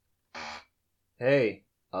Hey,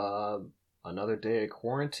 another day of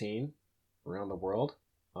quarantine around the world.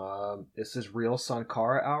 This is Real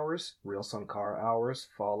Sankara Hours. Real Sankara Hours.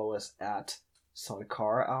 Follow us at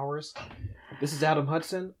Sankara Hours. This is Adam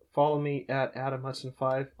Hudson. Follow me at Adam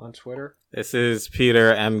Hudson5 on Twitter. This is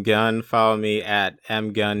Peter M. Gunn. Follow me at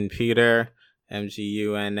mgunpeter,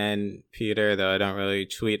 MGUNN Peter, though I don't really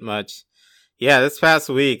tweet much. Yeah, this past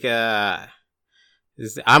week,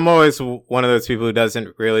 I'm always one of those people who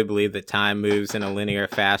doesn't really believe that time moves in a linear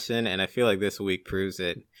fashion, and I feel like this week proves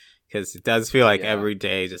it, because it does feel like every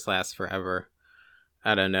day just lasts forever.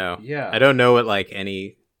 I don't know. Yeah. I don't know what, I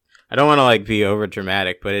don't want to, be over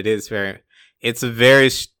dramatic, but it's a very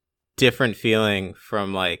different feeling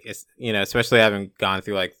from, especially having gone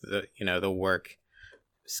through, the work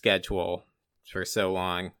schedule for so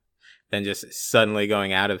long, than just suddenly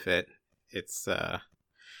going out of it. It's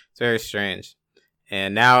very strange.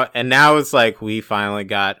 And now it's like we finally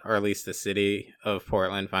got, or at least the city of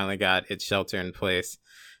Portland finally got its shelter in place.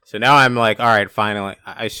 So now I'm like, all right, finally,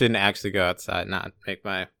 I shouldn't actually go outside, not make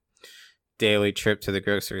my daily trip to the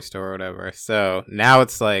grocery store or whatever. So now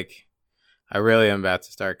it's like, I really am about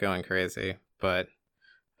to start going crazy. But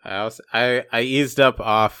I eased up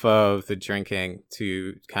off of the drinking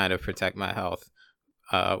to kind of protect my health,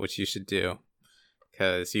 which you should do.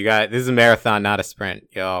 Because this is a marathon, not a sprint,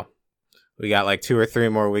 y'all. We got 2 or 3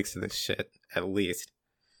 more weeks of this shit, at least.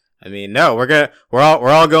 I mean, no, we're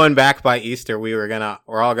all going back by Easter. We're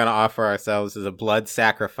all gonna offer ourselves as a blood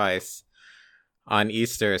sacrifice on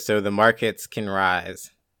Easter so the markets can rise.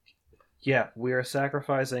 Yeah, we are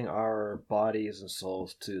sacrificing our bodies and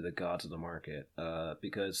souls to the gods of the market.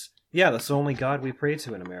 Because that's the only god we pray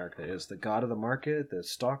to in America is the god of the market, the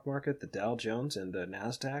stock market, the Dow Jones, and the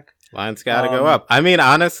Nasdaq. Line's got to go up. I mean,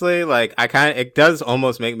 honestly, it does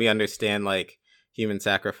almost make me understand human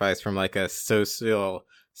sacrifice from a societal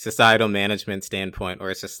management standpoint,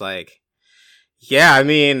 where it's just yeah, I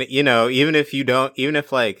mean, even if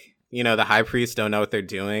the high priests don't know what they're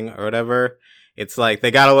doing or whatever, it's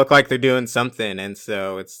they got to look like they're doing something. And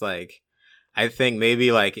so it's I think maybe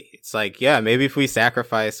maybe if we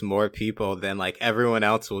sacrifice more people, then everyone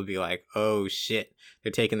else will be oh shit,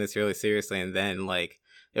 they're taking this really seriously. And then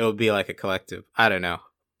it will be a collective. I don't know.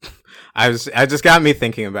 I just got me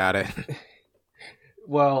thinking about it.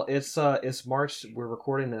 Well, it's March. We're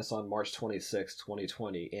recording this on March 26th,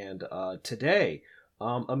 2020, and today,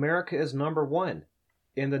 America is number 1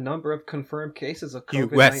 in the number of confirmed cases of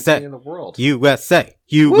COVID-19 in the world. USA.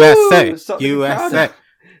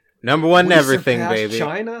 Number 1 in everything, baby.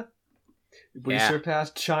 China. We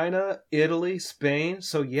surpassed China, Italy, Spain.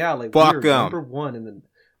 So we're number 1 in the.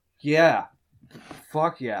 Yeah.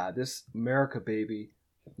 Fuck yeah, this America, baby.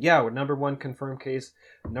 Yeah, we're number 1 confirmed case,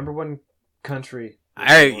 number 1 country.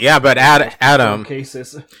 But Adam,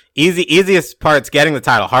 cases. Easiest part's getting the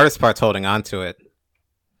title. Hardest part's holding on to it.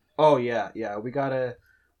 Oh yeah, we gotta.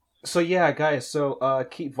 So guys. So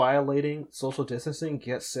keep violating social distancing.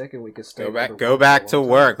 Get sick, and we can stay. Go back to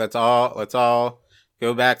work. Let's all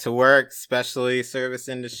go back to work, especially service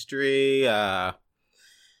industry.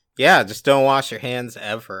 Just don't wash your hands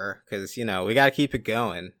ever, because we got to keep it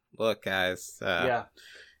going. Look, guys.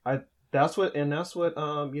 That's what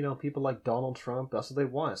people like Donald Trump, that's what they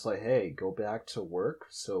want. It's hey, go back to work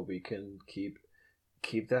so we can keep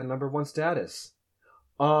that number 1 status.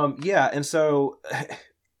 And so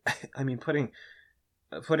I mean, putting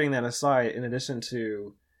that aside, in addition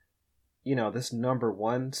to this number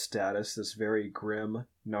 1 status, this very grim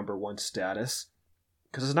number 1 status,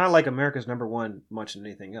 because it's not like America's number 1 much in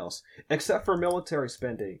anything else, except for military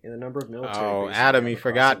spending and the number of military. Oh, Adam, you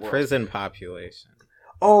forgot prison population.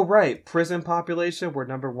 Oh, right. Prison population. We're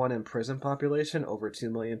number 1 in prison population. Over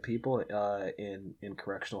 2 million people in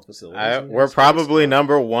correctional facilities. We're probably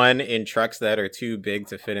number 1 in trucks that are too big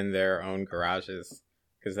to fit in their own garages,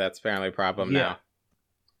 because that's apparently a problem now.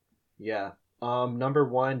 Yeah. Number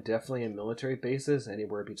 1 definitely in military bases.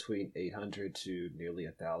 Anywhere between 800 to nearly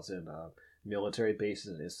 1,000 military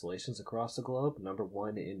bases and installations across the globe. Number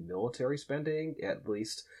 1 in military spending, at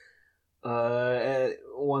least.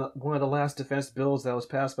 One of the last defense bills that was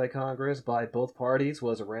passed by Congress by both parties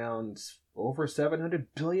was around over $700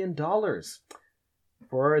 billion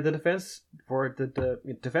for the defense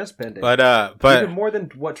spending. But even more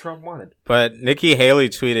than what Trump wanted. But Nikki Haley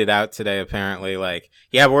tweeted out today, apparently,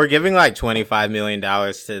 we're giving $25 million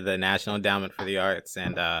to the National Endowment for the Arts,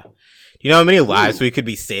 and you know how many lives we could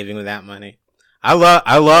be saving with that money? I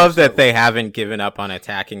love that they haven't given up on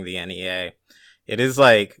attacking the NEA. It is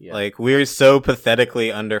we're so pathetically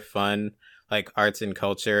underfund arts and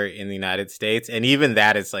culture in the United States, and even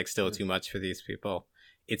that is still too much for these people.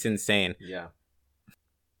 It's insane. Yeah.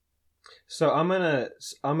 So I'm gonna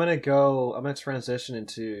transition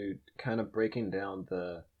into kind of breaking down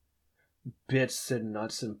the bits and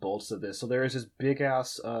nuts and bolts of this. So there is this big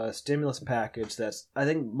ass stimulus package that's I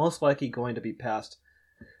think most likely going to be passed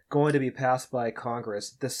by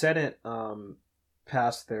Congress. The Senate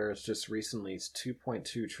passed theirs just recently. It's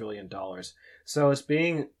 $2.2 trillion. So it's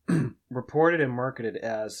being reported and marketed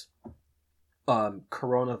as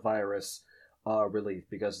coronavirus relief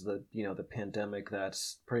because of the the pandemic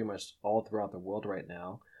that's pretty much all throughout the world right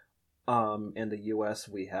now. In the U.S.,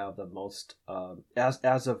 we have the most,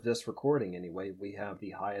 as of this recording anyway, we have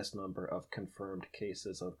the highest number of confirmed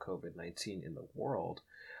cases of COVID-19 in the world.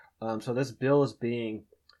 So this bill is being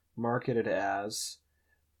marketed as,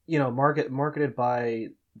 marketed by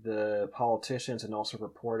the politicians and also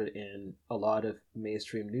reported in a lot of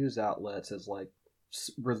mainstream news outlets as like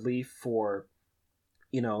relief for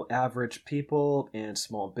average people and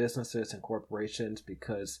small businesses and corporations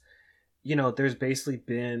because there's basically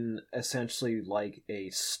been essentially like a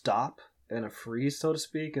stop and a freeze, so to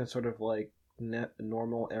speak, and sort of like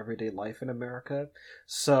normal everyday life in America.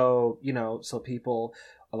 So,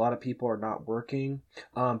 a lot of people are not working.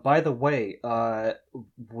 By the way,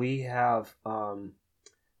 we have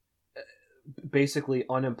basically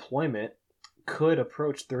unemployment could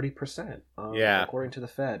approach 30%, Yeah. according to the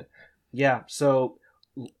Fed. Yeah, so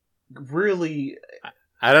really,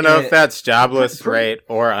 I don't know if that's jobless rate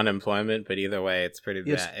or unemployment, but either way, it's pretty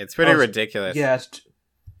bad. It's pretty ridiculous. Is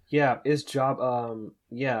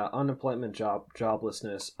unemployment,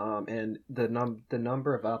 joblessness, and the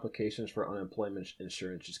number of applications for unemployment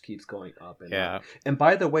insurance just keeps going up and up. And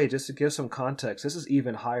by the way, just to give some context, this is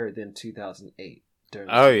even higher than 2008 during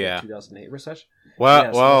the 2008 recession.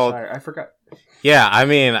 Well, I forgot. Yeah, I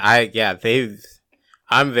mean,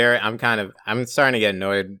 I'm starting to get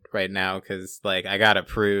annoyed right now because like I got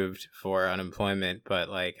approved for unemployment, but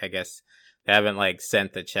like I guess they haven't like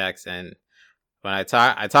sent the checks. And when I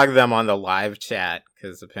talk to them on the live chat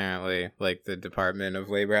because apparently like the Department of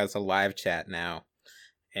Labor has a live chat now,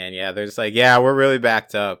 and yeah, they're just like, yeah, we're really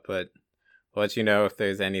backed up, but we'll let you know if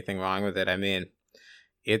there's anything wrong with it. I mean,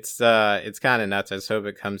 it's kind of nuts. I just hope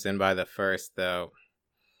it comes in by the 1st, though.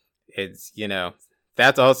 It's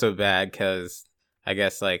that's also bad because I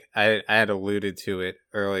guess like I had alluded to it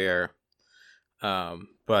earlier,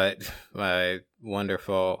 but my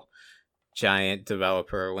wonderful giant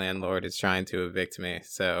developer landlord is trying to evict me,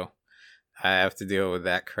 so I have to deal with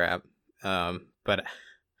that crap. But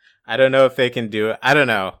I don't know if they can do it. I don't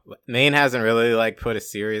know. Maine hasn't really like put a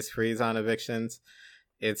serious freeze on evictions.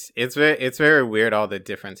 It's very weird, all the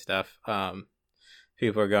different stuff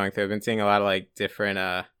people are going through. I've been seeing a lot of like different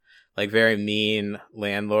like very mean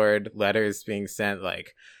landlord letters being sent,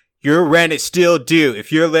 like, your rent is still due.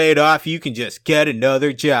 If you're laid off, you can just get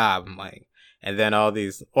another job. I'm like, and then all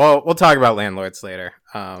these. Well, we'll talk about landlords later.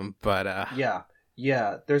 Yeah.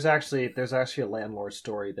 There's actually a landlord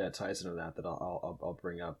story that ties into that I'll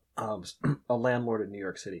bring up. A landlord in New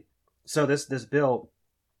York City. So this bill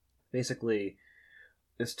basically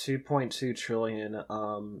is 2.2 trillion.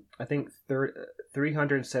 I think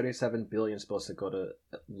 377 billion is supposed to go to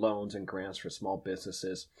loans and grants for small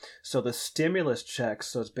businesses. So the stimulus checks,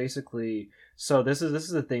 so it's basically, so this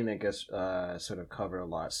is the thing that gets sort of covered a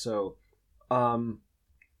lot. So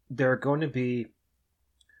there are going to be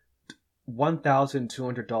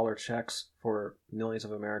 $1,200 checks for millions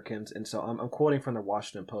of Americans, and so I'm quoting from the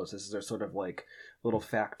Washington Post. This is their sort of like little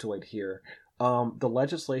factoid here. The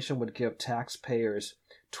legislation would give taxpayers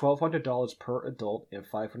 $1,200 per adult and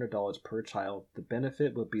 $500 per child. The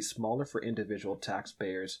benefit would be smaller for individual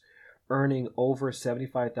taxpayers earning over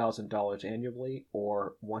 $75,000 annually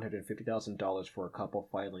or $150,000 for a couple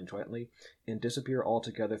filing jointly, and disappear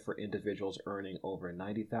altogether for individuals earning over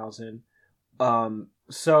 $90,000.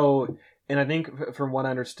 So, and I think from what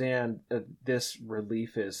I understand, this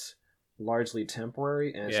relief is largely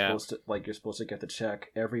temporary, and it's supposed to, like, you're supposed to get the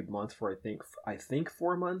check every month for I think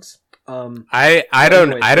 4 months. I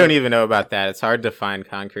don't even know about that. It's hard to find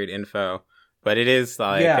concrete info, but it is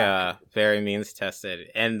like very means tested,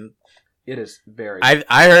 and it is very.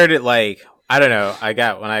 I heard it like, I don't know. I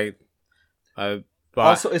got when I bought.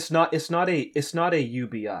 Also, it's not a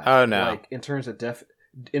UBI. Oh no! Like in terms of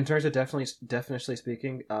definitionally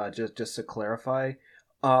speaking, just to clarify,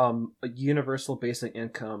 a universal basic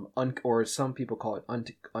income, or some people call it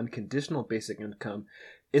unconditional basic income,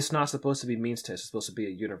 it's not supposed to be means tested. It's supposed to be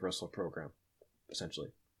a universal program, essentially.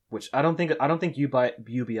 Which I don't think UBI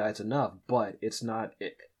is enough, but it's not.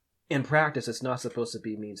 In practice, it's not supposed to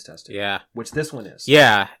be means tested. Yeah, which this one is.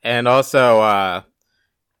 Yeah, and also, I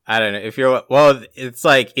don't know if it's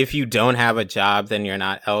like if you don't have a job, then you're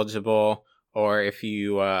not eligible, or if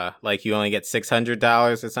you like you only get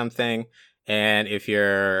 $600 or something. And if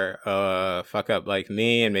you're a fuck up like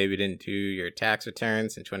me and maybe didn't do your tax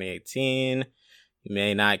returns in 2018, you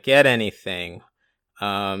may not get anything.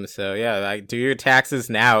 So yeah, like do your taxes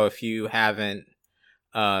now if you haven't,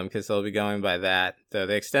 because they'll be going by that. So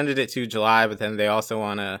they extended it to July, but then they also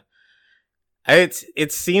want to.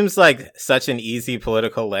 It seems like such an easy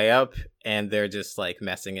political layup, and they're just like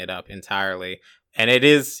messing it up entirely. And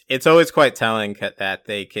it's always quite telling that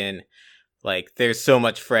they can, like, there's so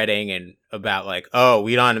much fretting and about like, oh,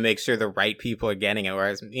 we don't want to make sure the right people are getting it.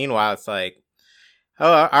 Whereas meanwhile, it's like,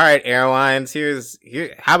 oh, all right, airlines,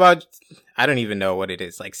 how about, I don't even know what it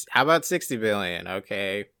is. Like, how about 60 billion?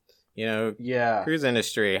 Okay. Yeah. Cruise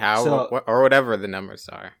industry, or whatever the numbers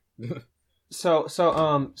are. So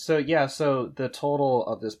the total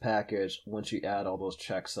of this package, once you add all those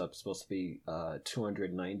checks up, is supposed to be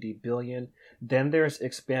 290 billion. Then there's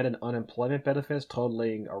expanded unemployment benefits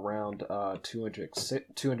totaling around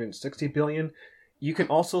 260 billion. You can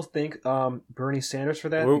also thank Bernie Sanders for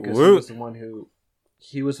that, because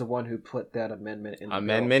he was the one who put that amendment in.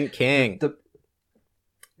 Amendment King.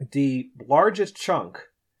 The largest chunk,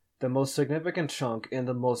 the most significant chunk, and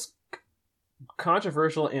the most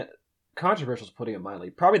controversial is putting it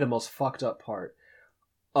mildly, probably the most fucked up part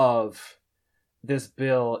of this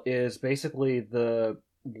bill is basically the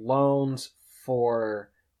loans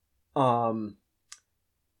for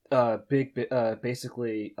big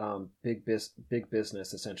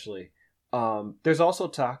business, essentially. There's also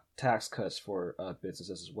tax cuts for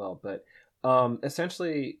businesses as well, but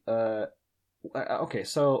essentially okay,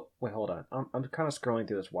 so wait, hold on. I'm kind of scrolling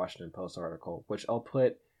through this Washington Post article, which I'll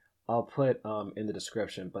put in the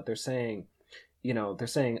description, but they're saying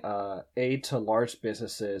aid to large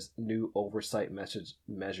businesses, new oversight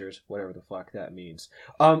measures, whatever the fuck that means.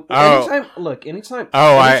 Anytime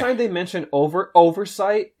they mention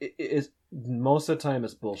oversight, is most of the time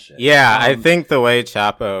it's bullshit. Yeah, I think the way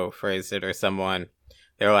Chapo phrased it, or someone,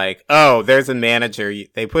 they're like, oh, there's a manager.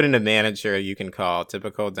 They put in a manager you can call.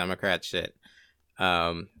 Typical Democrat shit.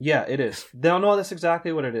 Yeah, it is. No, that's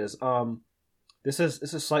exactly what it is. This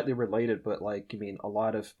is slightly related, but like, I mean, a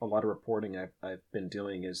lot of reporting I've been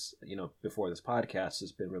doing is, before this podcast,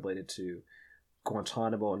 has been related to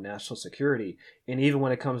Guantanamo and national security, and even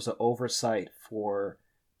when it comes to oversight for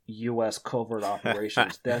U.S. covert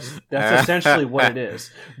operations, that's essentially what it is.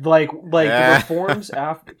 Like the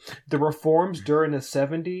reforms during the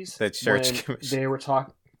 70s, the Church Commission. They were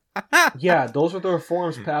talking. Yeah, those were the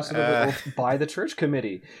reforms passed by the Church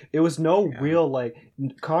Committee. It was real, like,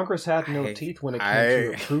 Congress had no teeth when it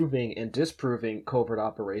came to approving and disproving covert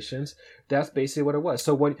operations. That's basically what it was.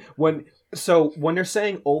 So when they're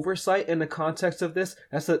saying oversight in the context of this,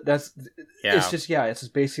 it's just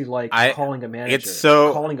basically like calling a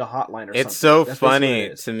manager, calling a hotline or something. It's so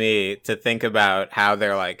funny to me to think about how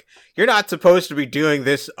they're like, you're not supposed to be doing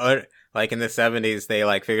this. Like in the 70s, they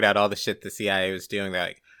like figured out all the shit the CIA was doing. They're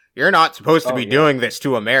like, you're not supposed to be doing this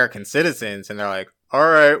to American citizens. And they're like, all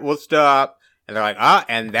right, we'll stop. And they're like,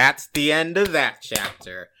 and that's the end of that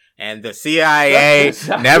chapter. And the CIA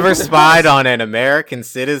never spied on an American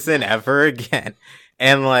citizen ever again.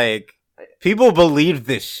 And like, people believed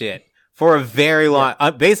this shit for a very long,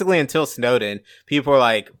 basically until Snowden. People were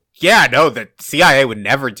like, yeah, no, the CIA would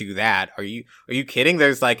never do that. Are you kidding?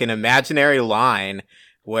 There's like an imaginary line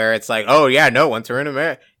where it's like, oh yeah, no, once we're in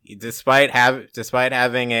America, despite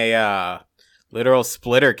having a literal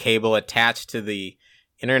splitter cable attached to the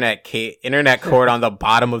internet cord on the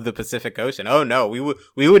bottom of the Pacific Ocean. Oh no, we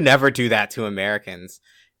would never do that to Americans.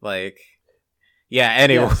 Like, yeah.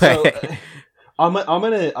 Anyway, I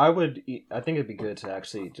think it'd be good to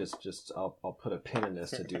actually just I'll put a pin in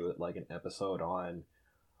this to do it like an episode on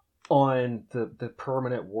the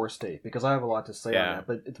permanent war state, because I have a lot to say on that.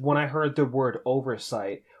 But when I heard the word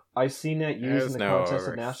oversight, I've seen that used in the context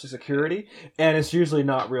of national security, and it's usually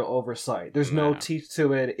not real oversight. There's no teeth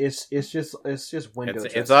to it. It's just window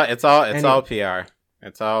dressing. It's all PR.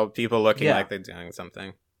 It's all people looking like they're doing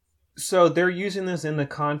something. So they're using this in the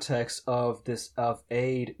context of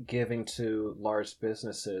aid giving to large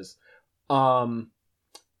businesses.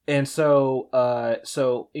 And so a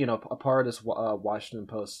part of this Washington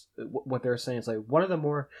Post, what they're saying is like, one of the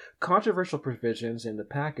more controversial provisions in the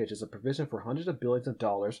package is a provision for hundreds of billions of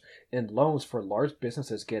dollars in loans for large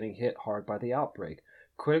businesses getting hit hard by the outbreak.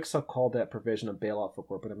 Critics have called that provision a bailout for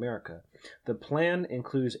corporate America. The plan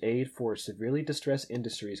includes aid for severely distressed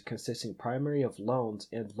industries, consisting primarily of loans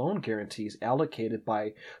and loan guarantees allocated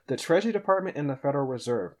by the Treasury Department and the Federal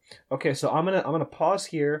Reserve. Okay, so I'm gonna pause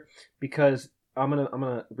here, because I'm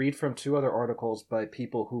gonna read from two other articles by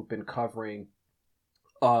people who've been covering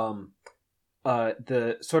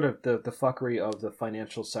the sort of the fuckery of the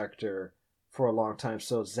financial sector for a long time.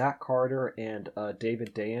 So Zach Carter and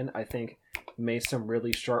David Dayen, I think, made some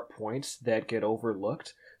really sharp points that get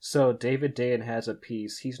overlooked. So David Dayen has a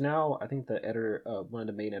piece. He's now, I think, the editor, one of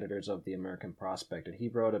the main editors of the American Prospect, and he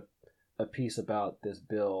wrote a piece about this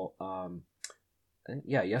bill.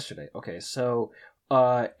 Yeah, yesterday. Okay, so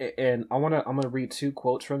and I'm gonna read two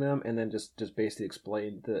quotes from them, and then just basically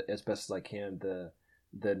explain the as best as I can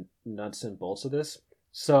the nuts and bolts of this.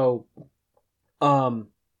 So,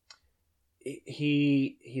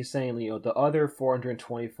 he's saying, the other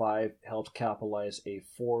 425 helped capitalize a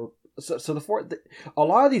four. So a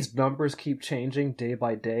lot of these numbers keep changing day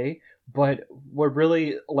by day, but what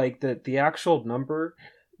really like the actual number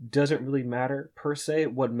doesn't really matter per se.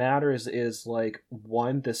 What matters is like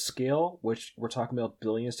one, the scale, which we're talking about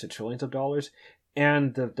billions to trillions of dollars,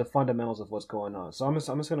 and the fundamentals of what's going on. So I'm just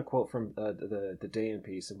going to quote from the Dayen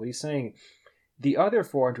piece, and what he's saying: the other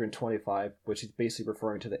 425, which is basically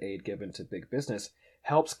referring to the aid given to big business,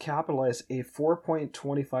 helps capitalize a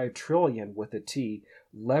 4.25 trillion with a T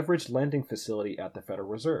leveraged lending facility at the Federal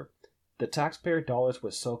Reserve. The taxpayer dollars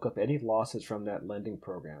would soak up any losses from that lending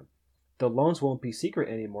program. The loans won't be secret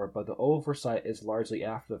anymore, but the oversight is largely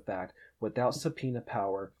after the fact, without subpoena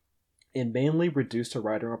power, and mainly reduced to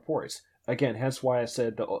writing reports. Again, hence why I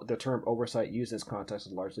said the term oversight used in this context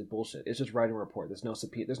is largely bullshit. It's just writing a report. There's no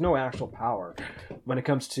subpoena. There's no actual power when it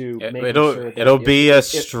comes to making sure that it'll be a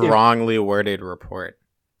strongly worded report.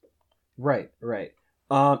 Right.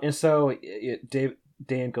 And so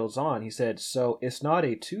Dan goes on. He said, so it's not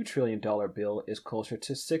a $2 trillion bill. It's closer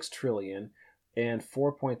to $6 trillion. And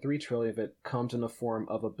 4.3 trillion of it comes in the form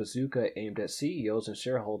of a bazooka aimed at CEOs and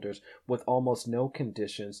shareholders with almost no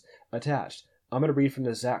conditions attached. I'm going to read from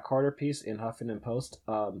the Zach Carter piece in Huffington Post.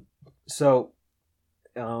 I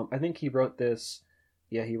think he wrote this.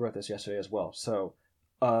 Yeah, he wrote this yesterday as well. So,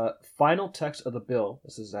 final text of the bill,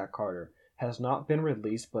 this is Zach Carter, has not been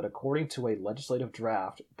released, but according to a legislative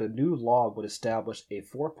draft, the new law would establish a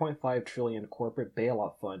 $4.5 trillion corporate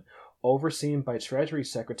bailout fund overseen by Treasury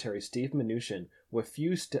Secretary Steve Mnuchin with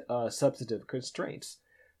few substantive constraints.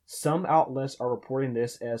 Some outlets are reporting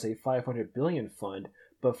this as a $500 billion fund,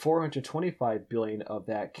 but $425 billion of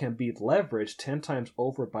that can be leveraged 10 times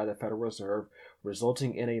over by the Federal Reserve,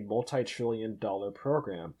 resulting in a multi-trillion-dollar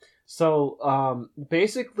program. So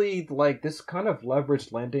basically, like this kind of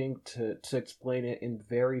leveraged lending, to explain it in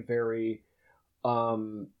very, very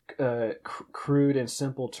crude and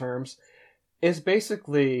simple terms, is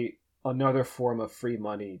basically another form of free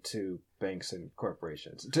money to banks and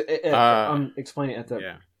corporations. I'm explaining it at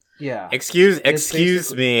the... Yeah.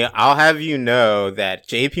 Excuse me. I'll have you know that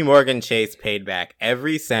J.P. Morgan Chase paid back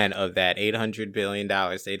every cent of that $800 billion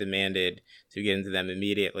they demanded to get into them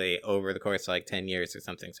immediately over the course of like 10 years or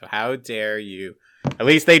something. So how dare you? At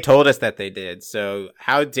least they told us that they did. So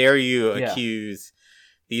how dare you accuse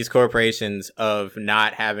these corporations of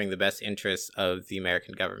not having the best interests of the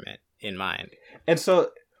American government in mind? And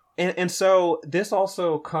so this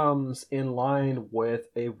also comes in line with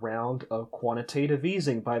a round of quantitative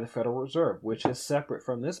easing by the Federal Reserve, which is separate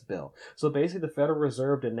from this bill. So basically, the Federal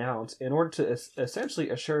Reserve announced, in order to essentially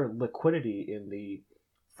assure liquidity in the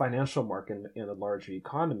financial market in a larger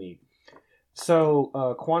economy.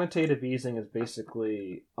 So quantitative easing is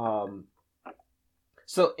basically...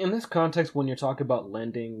 so in this context, when you're talking about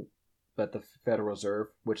lending at the Federal Reserve,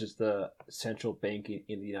 which is the central bank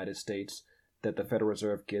in the United States, that the Federal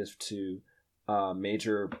Reserve gives to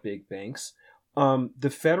major big banks, the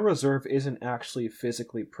Federal Reserve isn't actually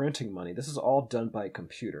physically printing money. This is all done by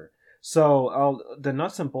computer. So the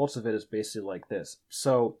nuts and bolts of it is basically like this.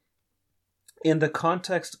 So in the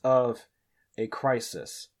context of a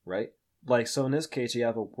crisis, right? Like, so in this case, you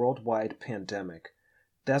have a worldwide pandemic.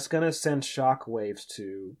 That's going to send shockwaves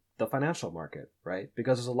to the financial market, right?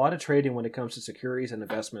 Because there's a lot of trading when it comes to securities and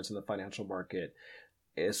investments in the financial market.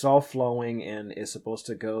 It's all flowing and is supposed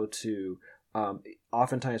to go to,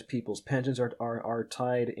 oftentimes people's pensions are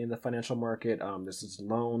tied in the financial market. This is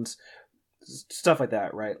loans, stuff like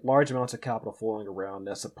that, right? Large amounts of capital flowing around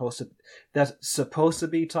that's supposed to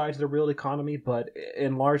be tied to the real economy, but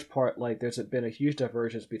in large part, like, there's been a huge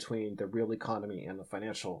divergence between the real economy and the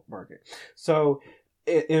financial market. So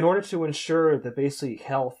in order to ensure the basic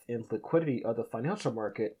health and liquidity of the financial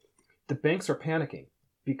market, the banks are panicking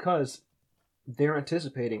because they're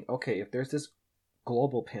anticipating, okay, if there's this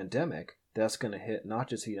global pandemic that's going to hit not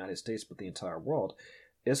just the United States but the entire world,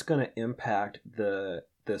 it's going to impact the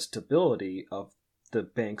stability of the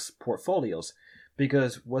bank's portfolios,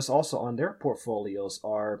 because what's also on their portfolios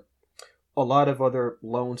are a lot of other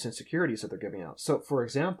loans and securities that they're giving out. So, for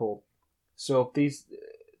example, if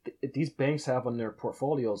these banks have on their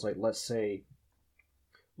portfolios, like let's say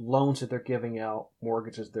loans that they're giving out,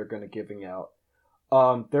 mortgages they're going to giving out,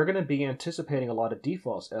 they're going to be anticipating a lot of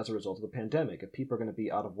defaults as a result of the pandemic. If people are going to be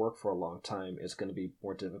out of work for a long time, it's going to be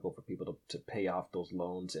more difficult for people to pay off those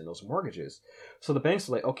loans and those mortgages. So the banks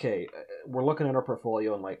are like, okay, we're looking at our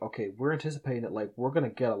portfolio and like, okay, we're anticipating that like we're going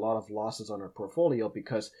to get a lot of losses on our portfolio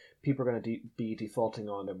because people are going to be defaulting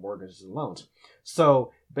on their mortgages and loans.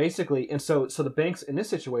 So basically, and so the banks in this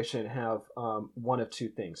situation have one of two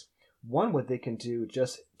things. One, what they can do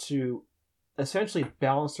just to essentially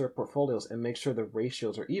balance their portfolios and make sure the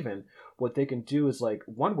ratios are even. What they can do is like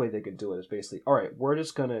one way they can do it is basically, all right, we're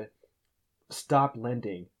just gonna stop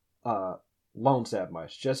lending loans that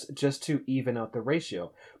much just to even out the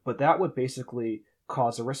ratio. But that would basically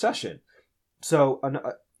cause a recession. So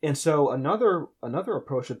another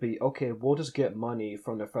approach would be, okay, we'll just get money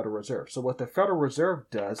from the Federal Reserve. So what the Federal Reserve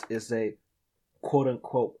does is they quote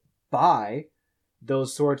unquote buy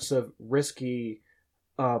those sorts of risky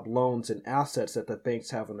loans and assets that the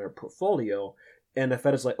banks have in their portfolio, and the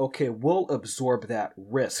Fed is like, okay, we'll absorb that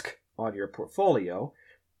risk on your portfolio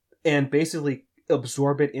and basically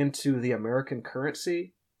absorb it into the American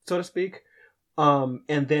currency, so to speak.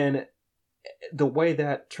 And then the way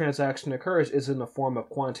that transaction occurs is in the form of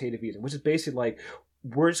quantitative easing, which is basically like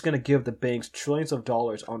we're just going to give the banks trillions of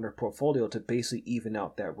dollars on their portfolio to basically even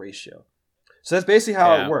out that ratio. So that's basically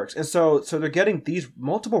how it works. And so they're getting these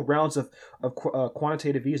multiple rounds of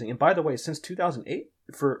quantitative easing. And by the way, since 2008,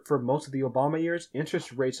 for most of the Obama years,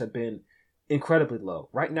 interest rates have been incredibly low.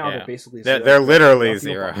 Right now, they're basically zero. They're literally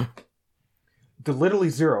zero. They're literally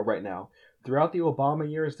zero right now. Throughout the Obama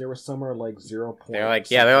years, they were somewhere like 0. They're like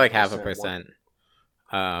 0.5%.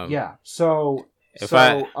 Yeah. So if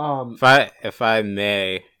I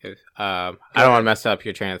may, I don't want to mess up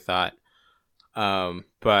your train of thought.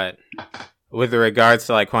 But with regards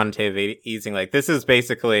to like quantitative easing, like this is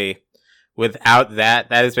basically without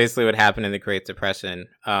that is basically what happened in the Great Depression.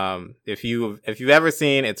 If you've ever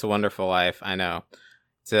seen It's a Wonderful Life, I know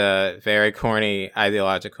it's a very corny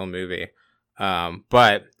ideological movie.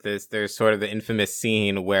 But there's sort of the infamous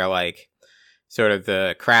scene where like sort of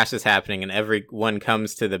the crash is happening and everyone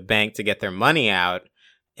comes to the bank to get their money out.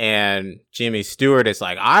 And Jimmy Stewart is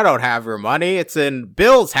like, I don't have your money. It's in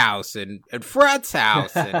Bill's house and Fred's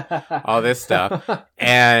house and all this stuff.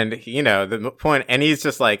 And, the point, and he's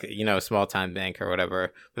just like, a small time bank or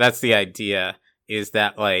whatever. But that's the idea, is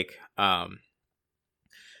that like,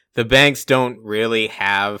 the banks don't really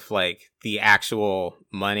have like the actual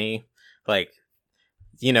money, like,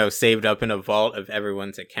 saved up in a vault of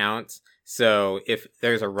everyone's accounts. So if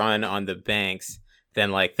there's a run on the banks, then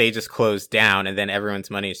like they just close down and then everyone's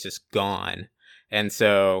money is just gone. And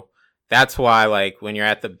so that's why like when you're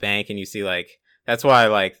at the bank and you see like, that's why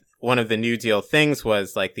like one of the New Deal things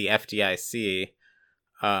was like the FDIC.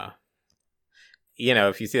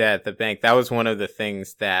 If you see that at the bank, that was one of the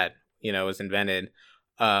things that, was invented,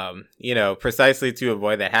 precisely to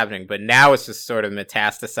avoid that happening. But now it's just sort of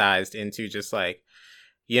metastasized into just like,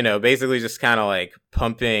 basically just kind of like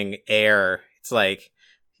pumping air. It's like,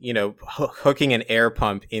 hooking an air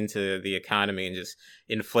pump into the economy and just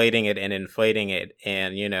inflating it. And,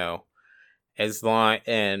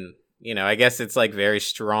 I guess it's like very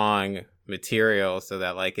strong material so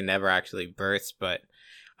that like it never actually bursts, but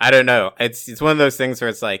I don't know. It's one of those things where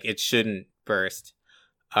it's like, it shouldn't burst.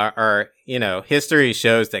 History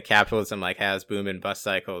shows that capitalism like has boom and bust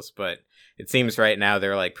cycles, but it seems right now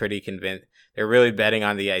they're like pretty convinced. They're really betting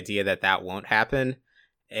on the idea that won't happen.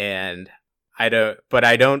 And I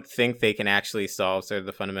don't think they can actually solve sort of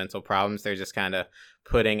the fundamental problems. They're just kind of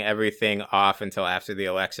putting everything off until after the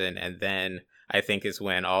election. And then I think is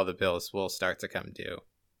when all the bills will start to come due.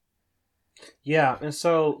 Yeah. And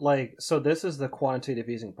so this is the quantitative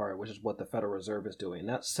easing part, which is what the Federal Reserve is doing.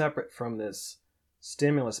 That's separate from this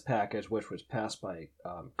stimulus package, which was passed by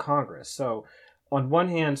Congress. So on one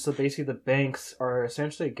hand, so basically the banks are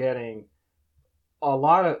essentially getting a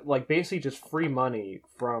lot of like basically just free money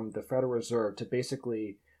from the Federal Reserve to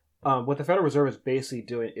basically what the Federal Reserve is basically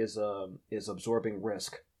doing is absorbing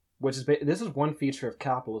risk, which is this is one feature of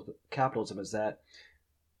capitalism is that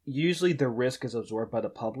usually the risk is absorbed by the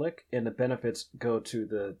public and the benefits go to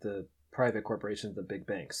the private corporations, the big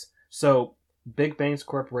banks. So big banks,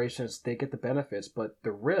 corporations, they get the benefits, but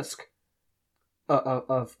the risk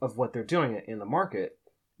of what they're doing in the market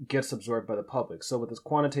gets absorbed by the public. So with this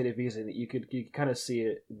quantitative easing, you could kind of see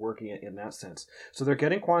it working in that sense. So they're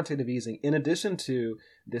getting quantitative easing in addition to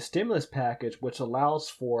the stimulus package, which allows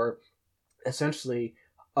for essentially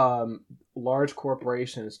large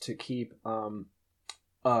corporations to keep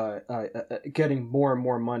getting more and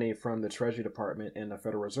more money from the Treasury Department and the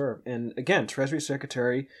Federal Reserve. And again, Treasury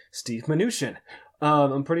Secretary Steve Mnuchin.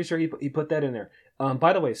 I'm pretty sure he put that in there.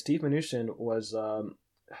 By the way, Steve Mnuchin was I'm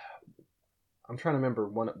trying to remember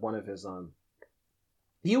one of his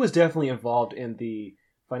he was definitely involved in the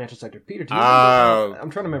financial sector. Peter, do you remember?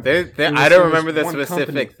 I'm trying to remember. I don't remember the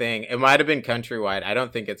specific thing. It might have been Countrywide. I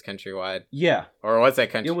don't think it's Countrywide. Yeah. Or was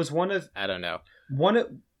that Countrywide? It was one of. I don't know. One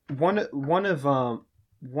of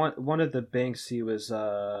the banks he was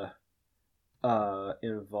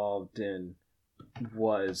involved in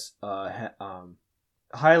was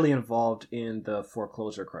highly involved in the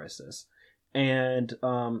foreclosure crisis, and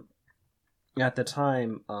at the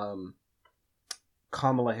time,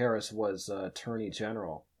 Kamala Harris was Attorney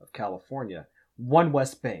General of California. One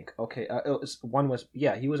West Bank. Okay, it was One West.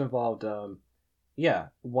 Yeah, he was involved.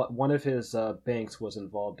 One of his banks was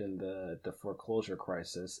involved in the foreclosure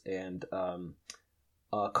crisis, and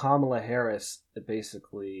Kamala Harris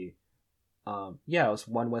basically, it was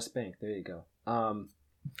One West Bank. There you go.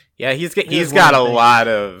 Yeah, he's got a lot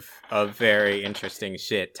of very interesting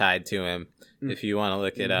shit tied to him. If you want to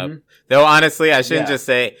look it up. Though honestly, I shouldn't just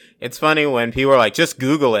say, it's funny when people are like, just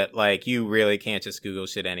Google it. Like, you really can't just Google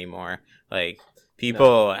shit anymore. Like,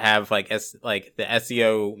 people have like the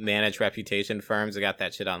SEO managed reputation firms that got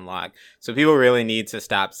that shit unlocked. So people really need to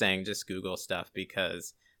stop saying just Google stuff,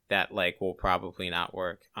 because that like will probably not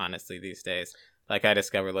work, honestly, these days. Like I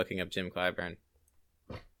discovered looking up Jim Clyburn.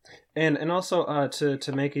 And also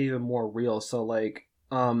to make it even more real, so like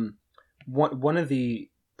one of the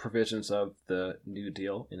provisions of the New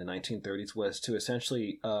Deal in the 1930s was to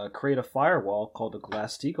essentially create a firewall called the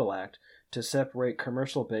Glass-Steagall Act to separate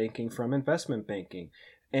commercial banking from investment banking.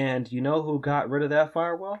 And you know who got rid of that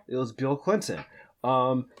firewall? It was Bill Clinton.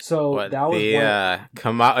 So that was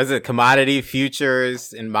is it Commodity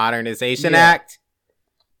Futures and Modernization Act?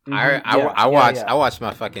 I watched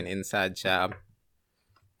my fucking inside job.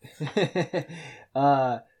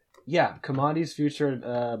 Commodities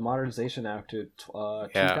Future Modernization Act of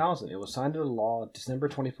 2000. It was signed into law December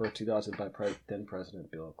 21st, 2000 by then President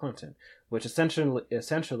Bill Clinton, which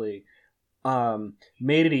essentially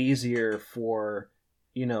made it easier for,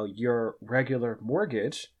 your regular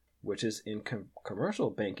mortgage, which is in commercial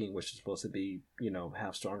banking, which is supposed to be,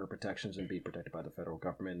 have stronger protections and be protected by the federal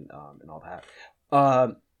government and all that.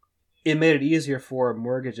 It made it easier for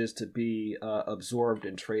mortgages to be absorbed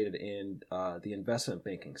and traded in the investment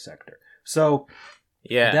banking sector. So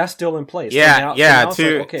that's still in place.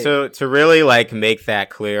 To really like make that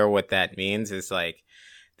clear, what that means is like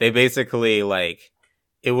they basically like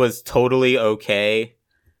it was totally okay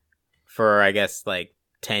for I guess like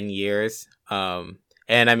 10 years. And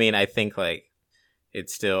I mean I think like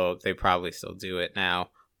they probably still do it now.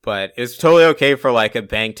 But it's totally okay for like a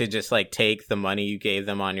bank to just like take the money you gave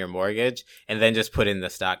them on your mortgage and then just put it in the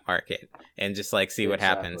stock market and just like see what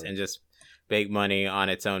happens and just make money on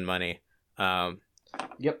its own money.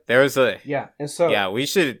 Yep. There's we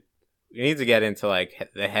need to get into like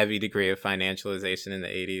the heavy degree of financialization in the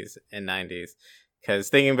 80s and 90s, because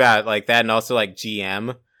thinking about like that, and also like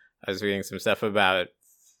GM, I was reading some stuff about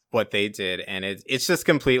what they did, and it's just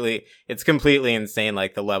completely insane,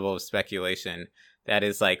 like the level of speculation that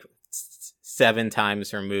is like 7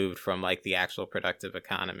 times removed from like the actual productive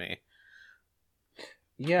economy.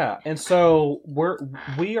 Yeah, and so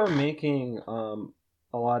we are making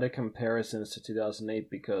a lot of comparisons to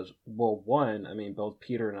 2008 because, well, one, I mean, both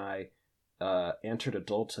Peter and I entered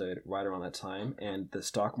adulthood right around that time, and the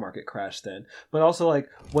stock market crashed then. But also, like,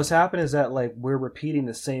 what's happened is that like we're repeating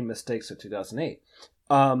the same mistakes of 2008.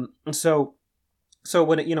 So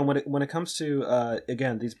when it comes to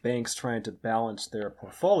again these banks trying to balance their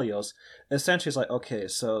portfolios, essentially it's like, okay,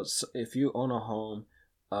 so if you own a home,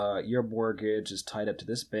 your mortgage is tied up to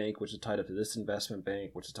this bank, which is tied up to this investment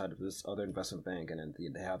bank, which is tied up to this other investment bank, and then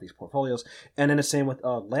they have these portfolios. And then the same with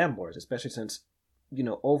landlords, especially since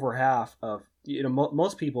over half of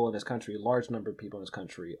most people in this country, a large number of people in this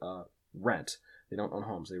country rent. They don't own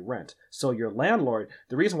homes, they rent. So your landlord,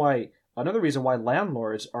 another reason why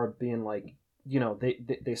landlords are being like,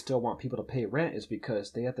 they still want people to pay rent is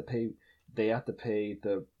because they have to pay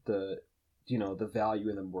the value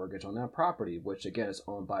in the mortgage on that property, which again is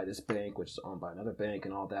owned by this bank, which is owned by another bank,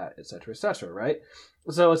 and all that, etc., right?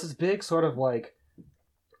 So it's this big sort of like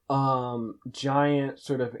giant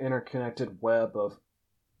sort of interconnected web of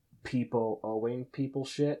people owing people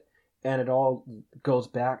shit. And it all goes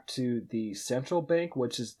back to the central bank,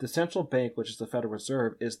 which is the Federal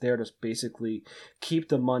Reserve, is there to basically keep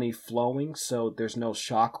the money flowing so there's no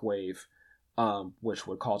shock wave, which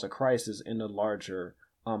would cause a crisis in the larger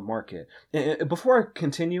market. And before I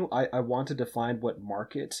continue, I want to define what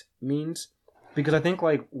market means, because I think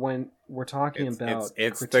like when we're talking about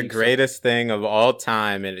It's the critiques of, greatest thing of all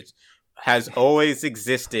time, and it has always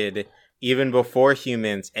existed even before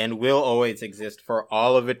humans, and will always exist for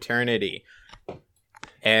all of eternity.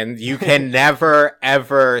 And you can never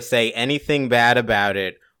ever say anything bad about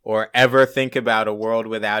it or ever think about a world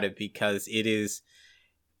without it, because it is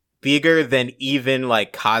bigger than even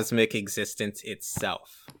like cosmic existence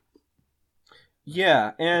itself.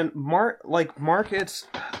 yeah, and markets.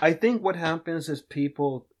 I think what happens is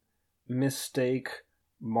people mistake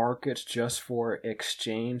markets just for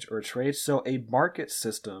exchange or trade. So a market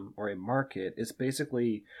system or a market is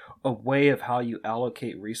basically a way of how you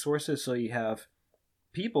allocate resources. So you have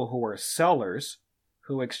people who are sellers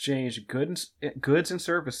who exchange goods and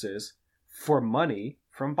services for money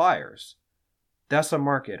from buyers. That's a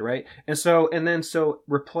market, right? And so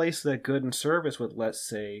replace that good and service with, let's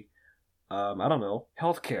say, I don't know,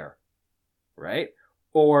 healthcare, right?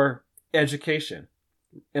 Or education.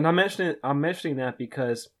 And I'm mentioning that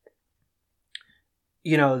because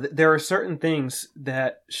there are certain things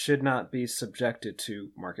that should not be subjected to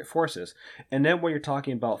market forces. And then when you're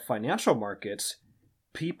talking about financial markets,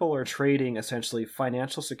 people are trading essentially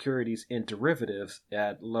financial securities in derivatives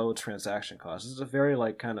at low transaction costs. This is a very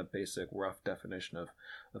like kind of basic rough definition of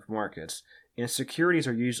markets. And securities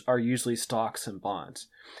are usually stocks and bonds.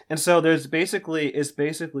 And so it's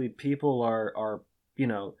basically people are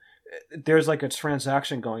there's like a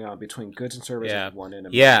transaction going on between goods and services Yeah. on one end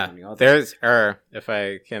and Yeah. the other. There's, if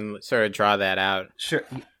I can sort of draw that out. Sure.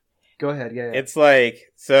 Go ahead. Yeah. It's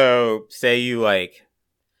like, so say you like,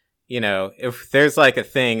 if there's like a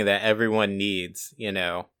thing that everyone needs,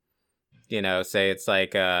 say it's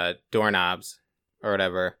like doorknobs or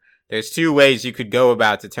whatever. There's two ways you could go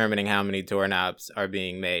about determining how many doorknobs are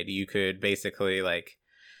being made. You could basically like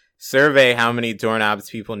survey how many doorknobs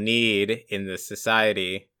people need in the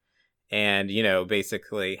society, and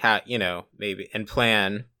basically how maybe, and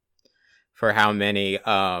plan for how many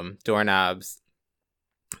doorknobs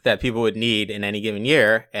that people would need in any given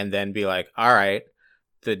year, and then be like, all right,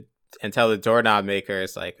 and tell the doorknob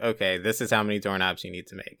makers like, okay, this is how many doorknobs you need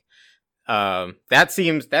to make. That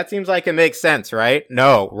seems like it makes sense, right?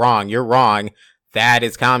 No, wrong. You're wrong. That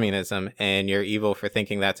is communism, and you're evil for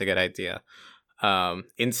thinking that's a good idea.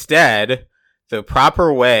 Instead, the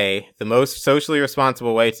proper way, the most socially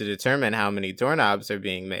responsible way to determine how many doorknobs should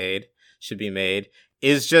be made,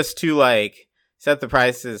 is just to like set the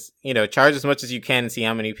prices, charge as much as you can and see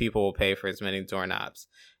how many people will pay for as many doorknobs.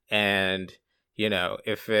 And,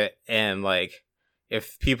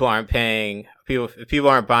 if people aren't paying, if people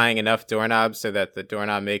aren't buying enough doorknobs so that the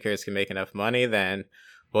doorknob makers can make enough money, then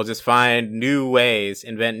we'll just find new ways,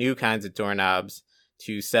 invent new kinds of doorknobs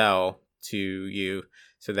to sell to you,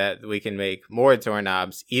 so that we can make more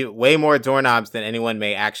doorknobs, way more doorknobs than anyone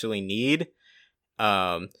may actually need.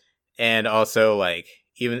 And also like,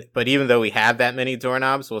 even though we have that many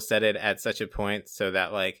doorknobs, we'll set it at such a point so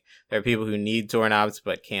that like there are people who need doorknobs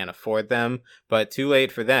but can't afford them, but too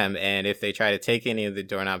late for them. And if they try to take any of the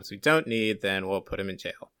doorknobs we don't need, then we'll put them in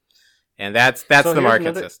jail. And that's the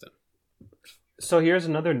market system. So here's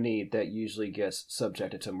another need that usually gets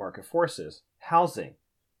subjected to market forces: housing.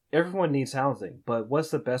 Everyone needs housing, but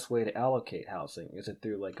what's the best way to allocate housing? Is it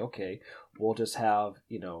through like, okay, we'll just have,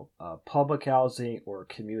 public housing or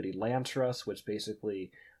community land trusts, which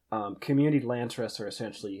basically, community land trusts are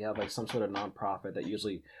essentially, you have like some sort of nonprofit that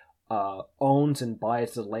usually owns and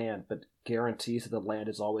buys the land, but guarantees that the land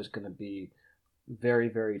is always going to be very,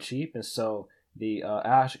 very cheap. And so the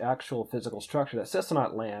actual physical structure that sits on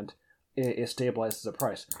that land, it stabilizes the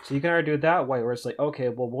price. So you can either do it that way, where it's like, okay,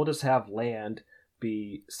 well, we'll just have land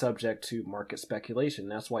be subject to market speculation.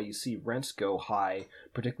 That's why you see rents go high,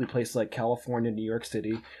 particularly places like California, New York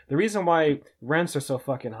City. The reason why rents are so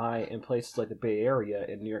fucking high in places like the Bay Area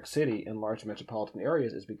in New York City and large metropolitan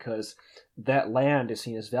areas is because that land is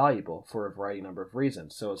seen as valuable for a variety number of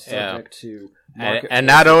reasons. So it's subject to market, and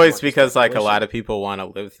not always because like a lot of people want to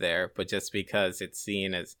live there, but just because it's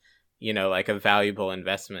seen as, like a valuable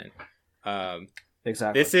investment.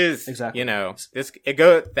 Exactly. This is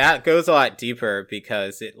that goes a lot deeper,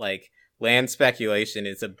 because it like land speculation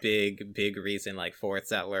is a big reason like for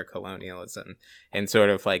settler colonialism and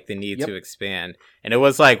sort of like the need to expand. And it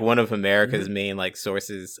was like one of America's main like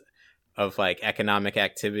sources of like economic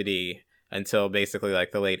activity until basically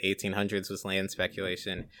like the late 1800s was land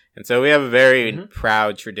speculation. And so we have a very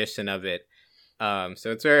proud tradition of it.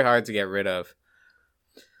 So it's very hard to get rid of.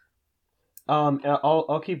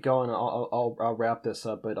 I'll keep going. I'll wrap this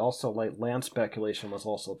up. But also, like, land speculation was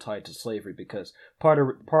also tied to slavery, because part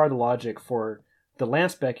of the logic for the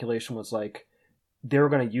land speculation was like they were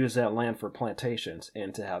going to use that land for plantations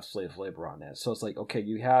and to have slave labor on it. So it's like, okay,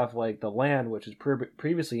 you have like the land which is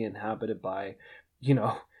previously inhabited by, you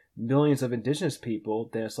know, millions of indigenous people.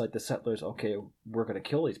 Then it's like the settlers, okay, we're going to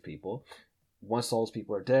kill these people. Once all those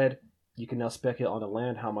people are dead, you can now speculate on the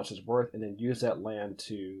land, how much it's worth, and then use that land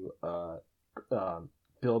to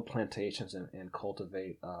build plantations and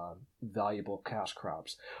cultivate valuable cash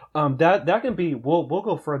crops. That can be. We'll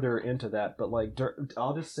go further into that, but like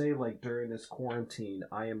I'll just say like during this quarantine,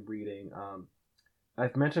 I am reading.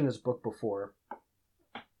 I've mentioned this book before.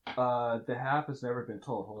 The Half Has Never Been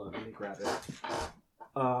Told. Hold on, let me grab it.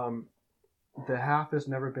 The Half Has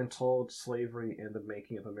Never Been Told: Slavery and the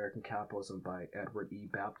Making of American Capitalism by Edward E.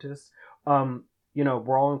 Baptist. You know,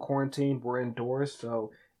 we're all in quarantine. We're indoors,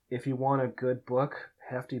 so if you want a good book,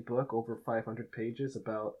 hefty book, over 500 pages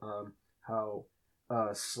about how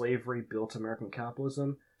slavery built American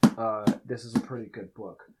capitalism, this is a pretty good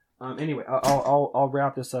book. Anyway, I'll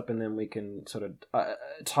wrap this up and then we can sort of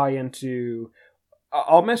tie into.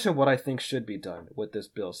 I'll mention what I think should be done with this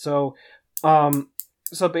bill. So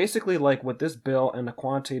basically, like with this bill and the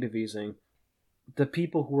quantitative easing, the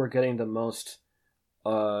people who are getting the most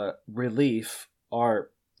relief are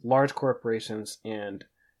large corporations and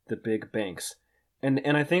the big banks.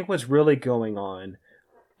 And I think what's really going on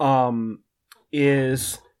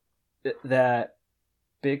is that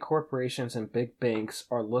big corporations and big banks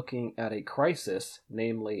are looking at a crisis,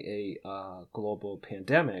 namely a global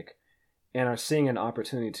pandemic, and are seeing an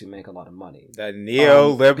opportunity to make a lot of money. The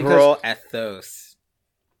neoliberal ethos.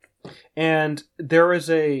 And there is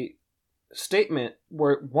a statement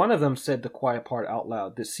where one of them said the quiet part out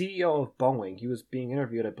loud. The CEO of Boeing, he was being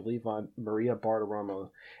interviewed, I believe, on Maria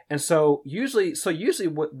Bartiromo. And so usually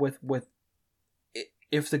with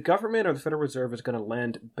if the government or the Federal Reserve is going to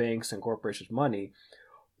lend banks and corporations money,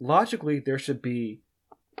 logically there should be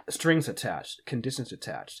strings attached, conditions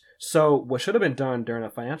attached. So what should have been done during a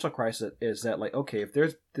financial crisis is that, like, okay, if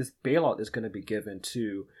there's this bailout is going to be given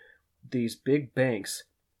to these big banks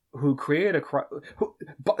who created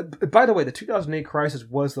by the way, the 2008 crisis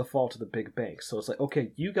was the fault of the big banks. So it's like,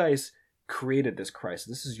 okay, you guys created this crisis.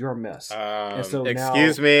 This is your mess. And so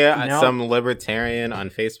excuse me, some libertarian on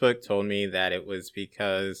Facebook told me that it was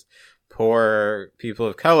because poor people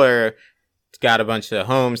of color got a bunch of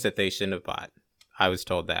homes that they shouldn't have bought. I was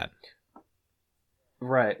told that.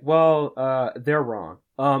 Right. Well, they're wrong.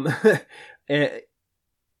 I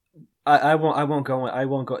won't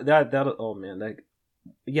go. That. Oh man. That.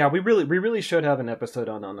 Yeah, we really should have an episode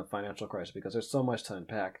on the financial crisis because there's so much to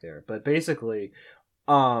unpack there. But basically,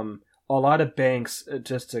 a lot of banks,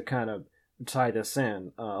 just to kind of tie this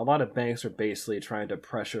in, a lot of banks are basically trying to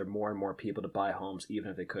pressure more and more people to buy homes even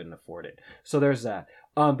if they couldn't afford it. So there's that.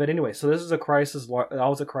 But anyway, so this is a crisis. That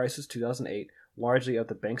was a crisis, 2008, largely of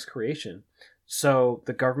the bank's creation. So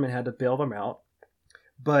the government had to bail them out.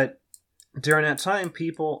 But during that time,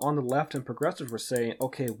 people on the left and progressives were saying,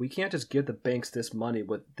 okay, we can't just give the banks this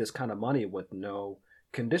kind of money with no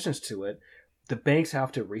conditions to it. The banks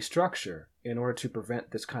have to restructure in order to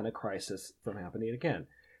prevent this kind of crisis from happening again.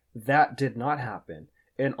 That did not happen.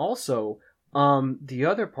 And also, the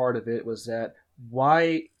other part of it was that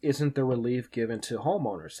why isn't the relief given to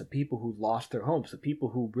homeowners, the people who lost their homes, the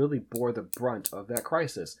people who really bore the brunt of that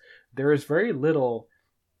crisis? There is very little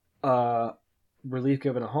relief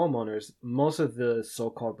given to homeowners. Most of the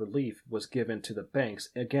so-called relief was given to the banks,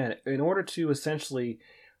 again, in order to essentially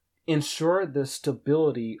ensure the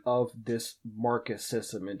stability of this market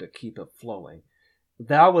system and to keep it flowing.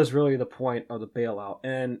 That was really the point of the bailout.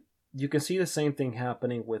 And you can see the same thing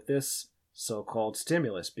happening with this so-called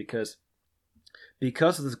stimulus because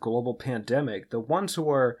of this global pandemic, the ones who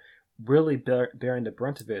are really bearing the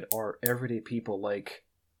brunt of it are everyday people like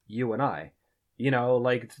you and I. You know,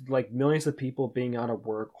 like millions of people being out of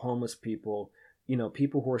work, homeless people, you know,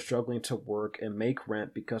 people who are struggling to work and make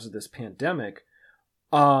rent because of this pandemic.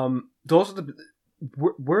 Those are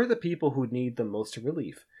we're the people who need the most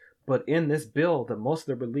relief. But in this bill, the most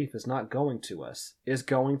of the relief is not going to us, is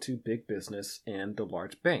going to big business and the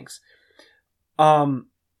large banks. And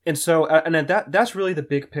so, and that's really the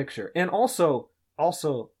big picture. And also,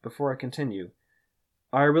 before I continue,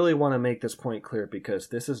 I really want to make this point clear because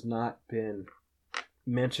this has not been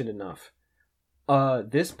mentioned enough.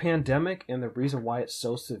 This pandemic and the reason why it's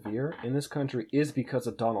so severe in this country is because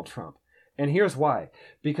of Donald Trump. And here's why.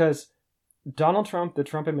 Because Donald Trump, the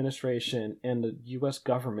Trump administration, and the U.S.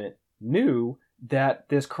 government knew that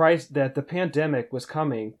this crisis, that the pandemic was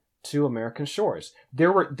coming to American shores.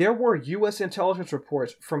 There were U.S. intelligence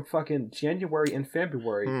reports from fucking January and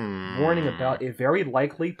February warning about a very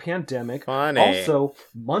likely pandemic. Funny. Also,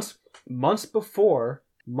 months before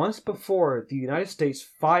the United States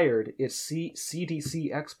fired its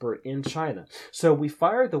CDC expert in China. So we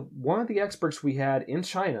fired one of the experts we had in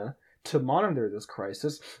China to monitor this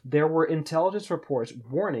crisis. There were intelligence reports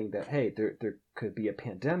warning that, hey, there could be a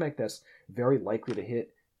pandemic that's very likely to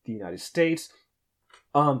hit the United States.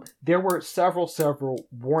 There were several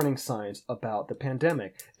warning signs about the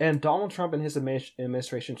pandemic, and Donald Trump and his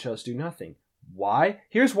administration chose to do nothing. Why?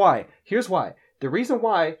 Here's why. The reason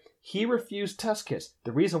why he refused test kits.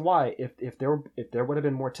 The reason why, if there would have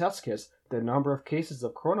been more test kits, the number of cases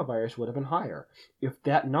of coronavirus would have been higher. If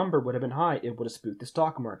that number would have been high, it would have spooked the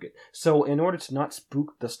stock market. So in order to not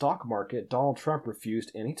spook the stock market, Donald Trump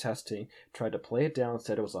refused any testing, tried to play it down,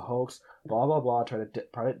 said it was a hoax, blah, blah, blah, tried to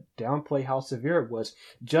downplay how severe it was,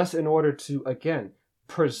 just in order to, again,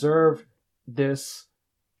 preserve this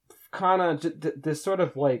kind of, this sort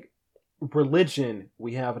of like religion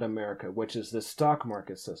we have in America, which is the stock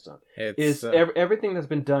market system. Everything that's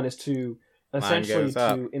been done is to essentially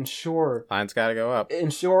to ensure line's got to go up.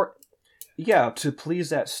 To please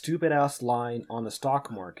that stupid ass line on the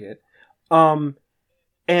stock market. And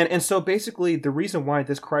so basically the reason why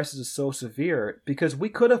this crisis is so severe, because we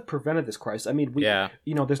could have prevented this crisis. I mean,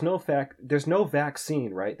 there's no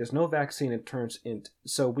vaccine, right? There's no vaccine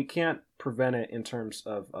so we can't prevent it in terms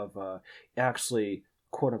of actually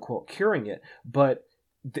quote unquote curing it. But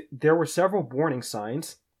there were several warning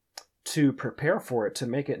signs to prepare for it, to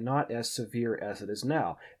make it not as severe as it is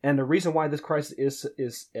now. And the reason why this crisis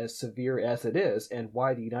is as severe as it is, and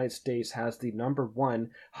why the United States has the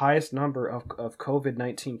highest number of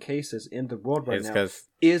COVID-19 cases in the world right now,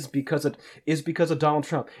 is because of Donald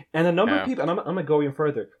Trump. And the number of people, and I'm going to go even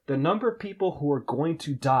further, the number of people who are going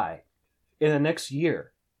to die in the next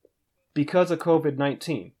year because of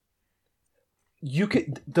COVID-19,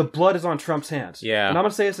 the blood is on Trump's hands. Yeah. And I'm going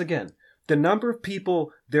to say this again. The number of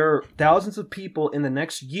people, there are thousands of people in the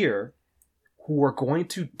next year who are going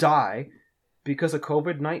to die because of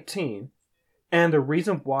COVID-19. And the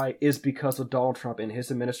reason why is because of Donald Trump and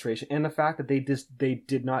his administration, and the fact that they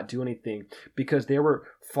did not do anything because they were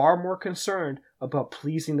far more concerned about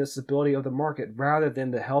pleasing the stability of the market rather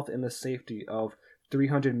than the health and the safety of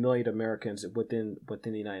 300 million Americans within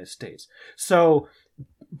the United States. So,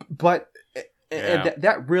 but... Yeah. And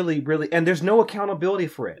that really, and there's no accountability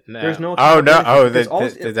for it. No. There's no. The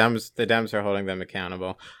Dems are holding them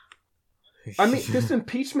accountable. I mean, this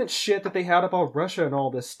impeachment shit that they had about Russia and all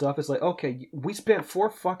this stuff is like, okay, we spent 4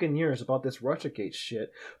 fucking years about this Russiagate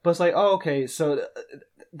shit, but it's like, oh, okay, so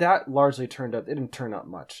that largely turned up. It didn't turn up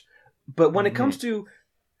much, but when it comes to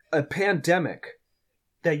a pandemic,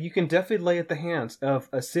 that you can definitely lay at the hands of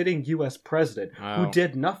a sitting U.S. president who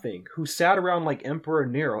did nothing, who sat around like Emperor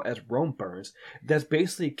Nero as Rome burns, that's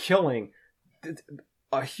basically killing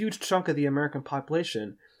a huge chunk of the American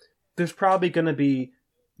population. There's probably going to be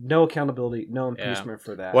no accountability, no impeachment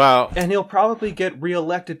for that. Well, and he'll probably get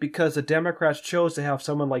reelected because the Democrats chose to have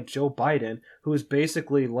someone like Joe Biden, who is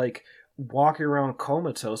basically like walking around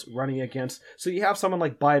comatose, running against. So you have someone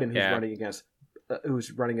like Biden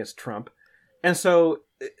who's running against Trump. And so,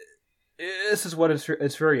 this is what is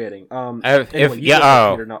infuriating. I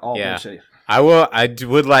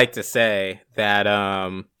would like to say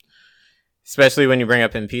that, especially when you bring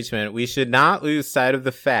up impeachment, we should not lose sight of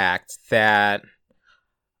the fact that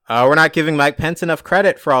we're not giving Mike Pence enough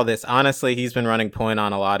credit for all this. Honestly, he's been running point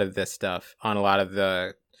on a lot of this stuff, on a lot of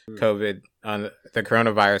the COVID, on the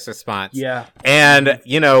coronavirus response. Yeah, and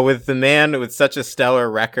with the man with such a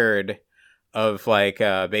stellar record of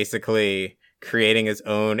basically creating his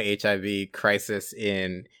own HIV crisis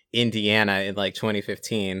in Indiana in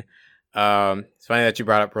 2015. It's funny that you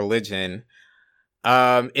brought up religion.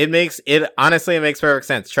 It makes perfect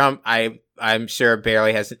sense. Trump, I'm sure,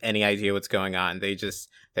 barely has any idea what's going on. I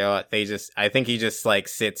think he just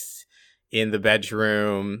sits in the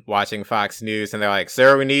bedroom watching Fox News, and they're like,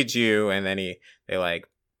 "Sir, we need you," and then they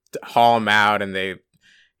haul him out, and they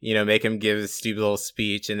make him give his stupid little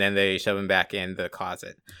speech, and then they shove him back in the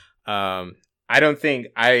closet. I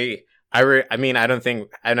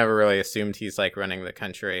never really assumed he's running the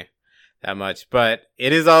country that much, but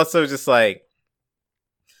it is also just I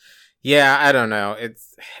don't know.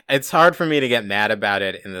 It's hard for me to get mad about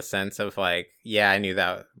it in the sense of I knew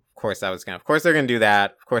that. Of course they're going to do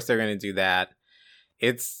that. Of course they're going to do that.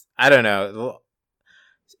 I don't know.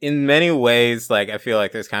 In many ways, I feel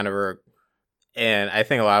like there's kind of and I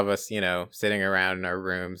think a lot of us, sitting around in our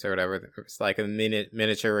rooms or whatever, it's like a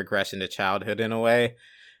miniature regression to childhood in a way.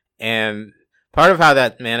 And part of how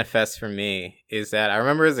that manifests for me is that I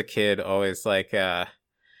remember as a kid always like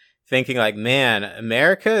thinking like, man,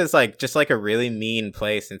 America is like just like a really mean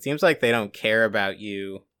place. It seems like they don't care about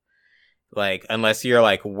you, like unless you're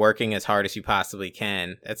like working as hard as you possibly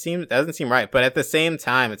can. That doesn't seem right. But at the same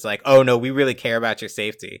time, it's like, oh no, we really care about your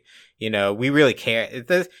safety. We really care.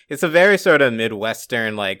 It's a very sort of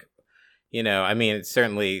Midwestern, like, I mean, it's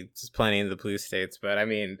certainly just plenty in the blue states, but I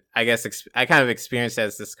mean, I guess I kind of experienced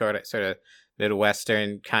as this sort of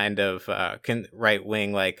Midwestern kind of right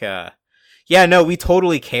wing, like, yeah, no, we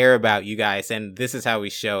totally care about you guys, and this is how we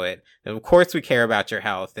show it. And of course, we care about your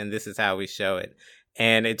health, and this is how we show it.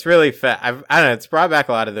 And it's really, I don't know, it's brought back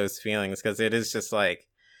a lot of those feelings because it is just like,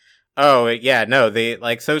 oh, yeah, no, they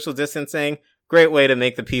like social distancing. Great way to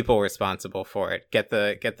make the people responsible for it. Get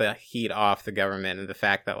the heat off the government and the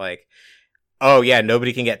fact that like, oh yeah,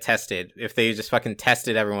 nobody can get tested. If they just fucking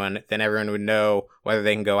tested everyone, then everyone would know whether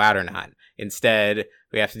they can go out or not. Instead,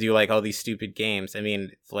 we have to do like all these stupid games. I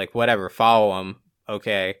mean, it's like whatever, follow them.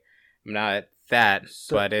 Okay, I'm not that,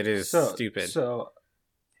 but it is stupid. So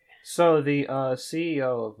the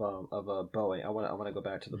CEO of Boeing. I want to go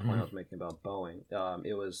back to the point I was making about Boeing.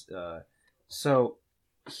 It was so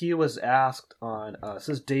he was asked on. This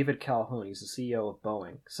is David Calhoun. He's the CEO of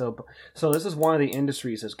Boeing. So this is one of the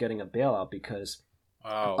industries that's getting a bailout because.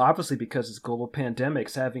 Obviously, because this global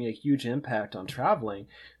pandemic's having a huge impact on traveling,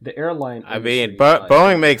 the airline. I mean,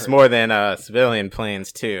 Boeing makes more than civilian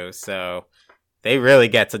planes too, so they really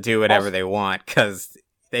get to do whatever they want because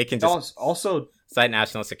they can just also cite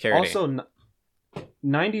national security. Also,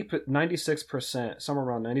 96%, somewhere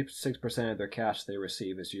around 96% of their cash they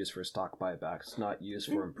receive is used for stock buybacks. It's not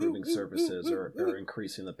used for improving services or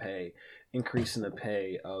increasing the pay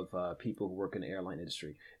of people who work in the airline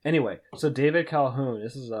industry. Anyway, so David Calhoun,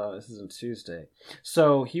 this is on Tuesday.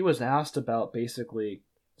 So he was asked about basically.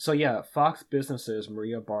 So yeah, Fox Business's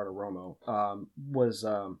Maria Bartiromo was.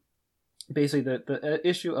 Basically, the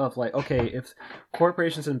issue of like, okay, if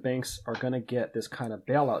corporations and banks are going to get this kind of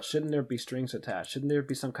bailout, shouldn't there be strings attached? Shouldn't there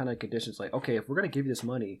be some kind of conditions like, okay, if we're going to give you this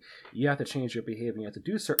money, you have to change your behavior, you have to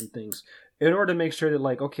do certain things in order to make sure that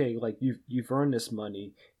like, okay, like you've earned this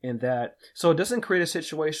money, and that so it doesn't create a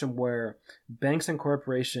situation where banks and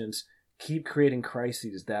corporations keep creating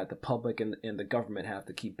crises that the public and the government have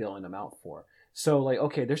to keep bailing them out for. So like,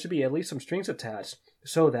 okay, there should be at least some strings attached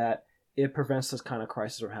so that it prevents this kind of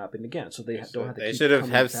crisis from happening again. So they don't have to. They should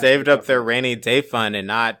have saved up their rainy day fund and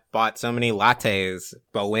not bought so many lattes.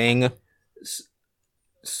 Boeing.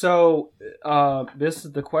 So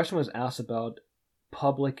the question was asked about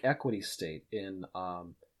public equity stake in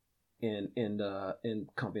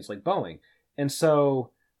companies like Boeing, and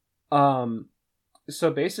so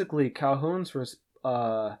basically Calhoun's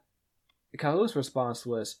response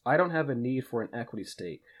was, "I don't have a need for an equity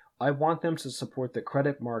stake. I want them to support the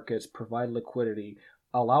credit markets, provide liquidity,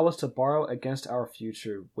 allow us to borrow against our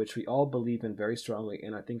future, which we all believe in very strongly,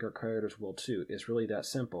 and I think our creditors will too. It's really that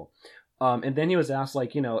simple." And then he was asked,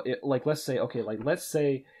 like, let's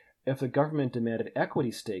say if the government demanded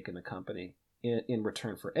equity stake in the company in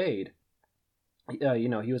return for aid, he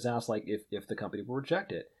was asked, like, if the company would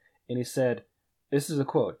reject it. And he said, this is a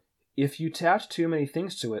quote, "If you attach too many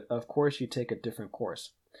things to it, of course you take a different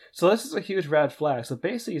course." So this is a huge red flag. So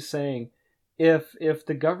basically he's saying if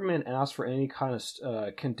the government asks for any kind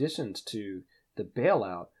of conditions to the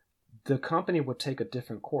bailout, the company would take a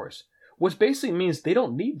different course, which basically means they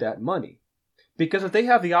don't need that money. Because if they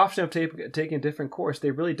have the option of taking a different course,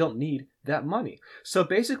 they really don't need that money. So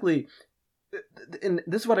basically, and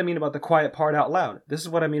this is what I mean about the quiet part out loud. This is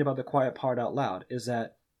what I mean about the quiet part out loud, is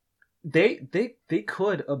that they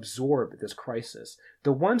could absorb this crisis.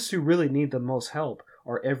 The ones who really need the most help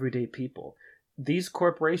are everyday people. These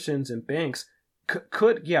corporations and banks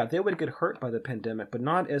could they would get hurt by the pandemic, but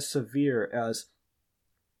not as severe as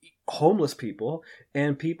homeless people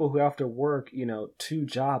and people who have to work, 2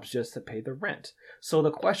 jobs just to pay the rent. So the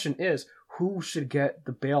question is, who should get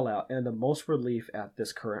the bailout and the most relief at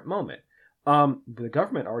this current moment? The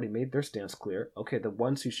government already made their stance clear. Okay, the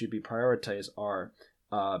ones who should be prioritized are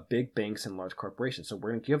big banks and large corporations. So we're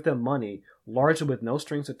going to give them money largely with no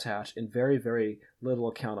strings attached and very, very little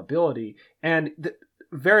accountability and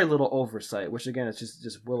very little oversight, which again is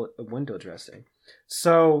just window dressing.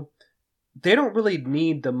 So they don't really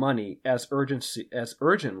need the money as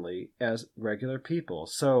urgently as regular people.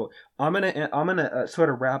 So I'm gonna sort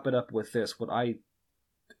of wrap it up with this. What I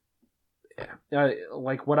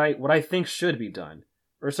think should be done,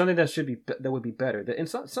 or something that would be better. And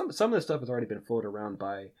some of this stuff has already been floated around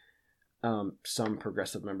by some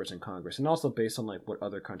progressive members in Congress, and also based on like what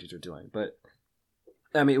other countries are doing. But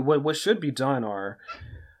I mean, what should be done are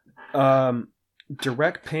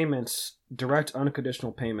direct payments, direct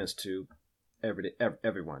unconditional payments to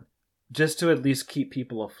everyone, just to at least keep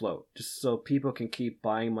people afloat, just so people can keep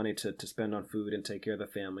buying money to spend on food and take care of their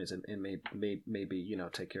families and maybe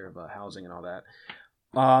take care of housing and all that.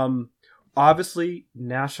 Obviously,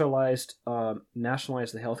 nationalized the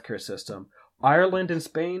healthcare system. Ireland and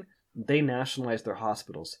Spain, they nationalized their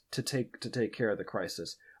hospitals to take care of the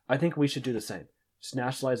crisis. I think we should do the same. Just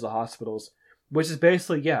nationalize the hospitals, which is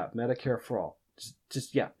basically Medicare for all.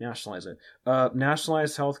 Just nationalize it.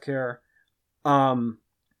 Nationalize healthcare.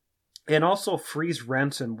 And also freeze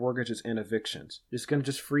rents and mortgages and evictions. It's gonna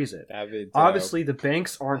just freeze it. Obviously, the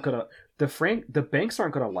banks aren't gonna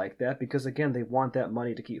like that because again, they want that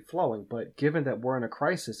money to keep flowing. But given that we're in a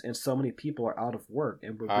crisis and so many people are out of work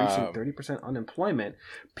and we're reaching 30% unemployment,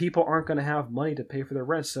 people aren't gonna have money to pay for their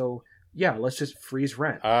rent. So let's just freeze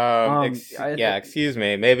rent. Excuse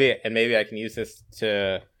me. Maybe I can use this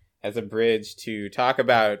as a bridge to talk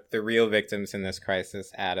about the real victims in this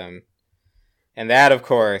crisis, Adam. And that, of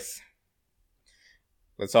course,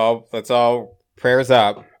 let's all prayers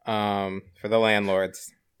up for the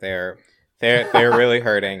landlords. They're really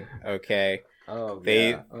hurting. Okay. Oh,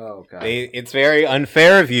 God. It's very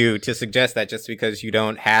unfair of you to suggest that just because you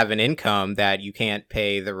don't have an income that you can't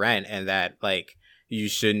pay the rent and that you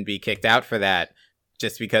shouldn't be kicked out for that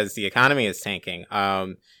just because the economy is tanking.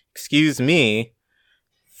 Excuse me.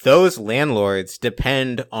 Those landlords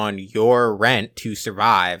depend on your rent to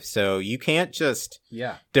survive. So you can't just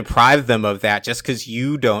deprive them of that just because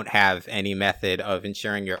you don't have any method of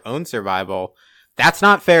ensuring your own survival. That's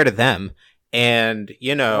not fair to them. And,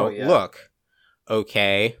 look,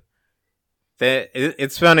 okay.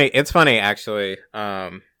 It's funny, actually.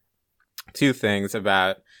 Two things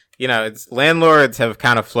about, landlords have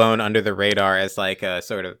kind of flown under the radar as a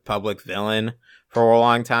sort of public villain for a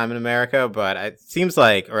long time in America, but it seems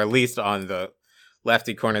like, or at least on the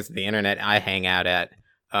lefty corners of the internet I hang out at,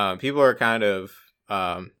 people are kind of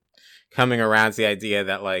coming around to the idea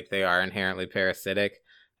that they are inherently parasitic,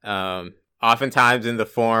 oftentimes in the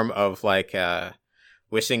form of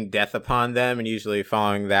wishing death upon them, and usually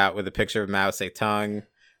following that with a picture of Mao Zedong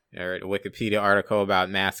or a Wikipedia article about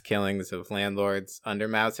mass killings of landlords under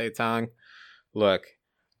Mao Zedong. Look,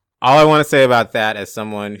 all I want to say about that as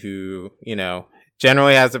someone who,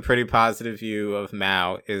 generally has a pretty positive view of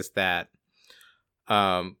Mao is that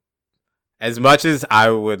as much as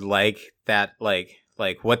I would like that,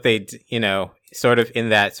 what they, sort of in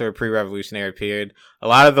that sort of pre-revolutionary period, a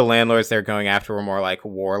lot of the landlords they're going after were more like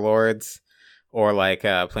warlords or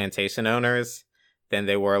plantation owners than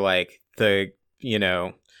they were the,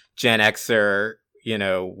 Gen Xer,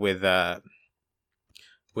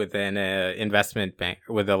 with an investment bank,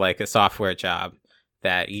 with a software job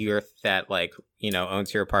that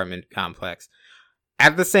owns your apartment complex.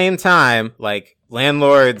 At the same time,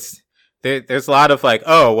 landlords, there's a lot of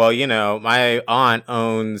my aunt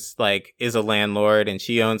owns is a landlord and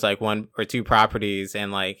she owns one or two properties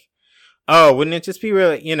and wouldn't it just be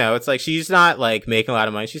really, it's she's not making a lot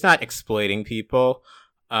of money. She's not exploiting people.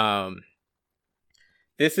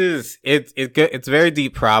 It's a very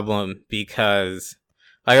deep problem because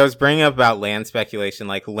I was bringing up about land speculation,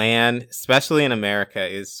 land, especially in America,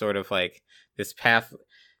 is sort of this path,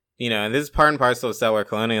 and this is part and parcel of settler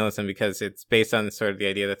colonialism because it's based on sort of the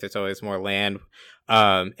idea that there's always more land.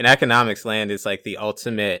 In economics, land is the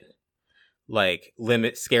ultimate,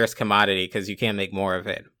 limit scarce commodity because you can't make more of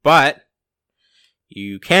it. But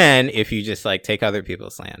you can if you just take other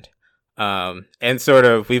people's land. And sort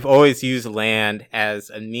of, we've always used land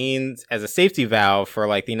as a means, as a safety valve for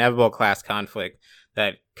the inevitable class conflict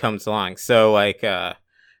that comes along. So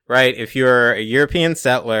right, if you're a European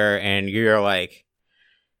settler and you're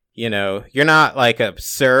you're not a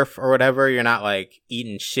serf or whatever, you're not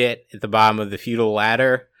eating shit at the bottom of the feudal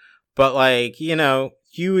ladder, but you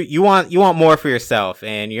want more for yourself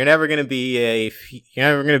and you're never going to be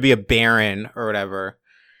a baron or whatever.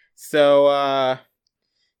 So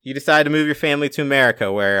you decide to move your family to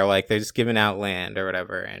America where they're just giving out land or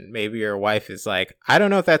whatever, and maybe your wife is I don't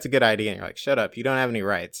know if that's a good idea, and you're shut up, you don't have any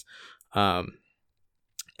rights.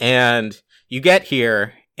 And you get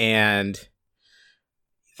here and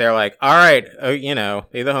they're all right,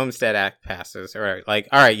 maybe the Homestead Act passes, or all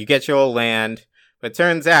right, you get your old land, but it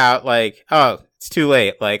turns out it's too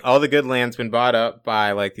late. All the good land's been bought up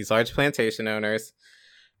by these large plantation owners,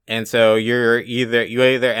 and so you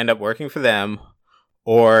either end up working for them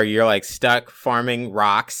or you're stuck farming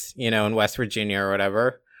rocks, in West Virginia or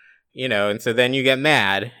whatever, and so then you get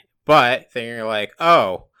mad, but then you're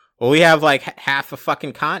oh, well, we have half a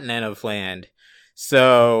fucking continent of land.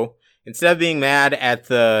 So instead of being mad at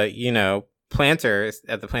the, planters,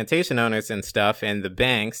 at the plantation owners and stuff, and the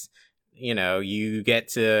banks, you get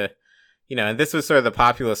to, and this was sort of the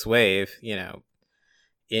populist wave,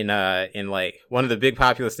 in like one of the big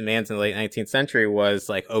populist demands in the late 19th century was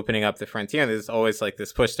like opening up the frontier. And there's always like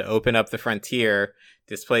this push to open up the frontier,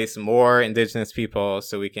 displace more indigenous people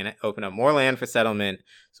so we can open up more land for settlement,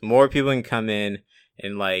 so more people can come in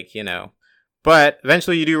and like, but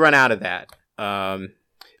eventually you do run out of that.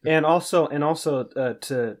 And also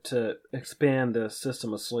to expand the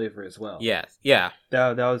system of slavery as well. Yes, yeah.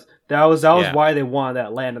 That was why they wanted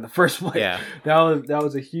that land in the first place. Yeah, that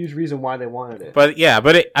was a huge reason why they wanted it. But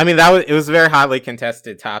it was a very hotly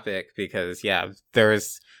contested topic because there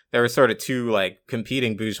were sort of two like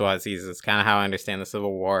competing bourgeoisies. It's kind of how I understand the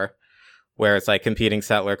Civil War, where it's like competing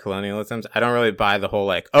settler colonialisms. I don't really buy the whole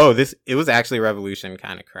like, it was actually a revolution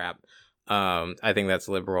kind of crap. I think that's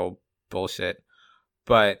liberal bullshit.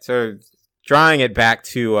 But sort of drawing it back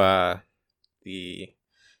to the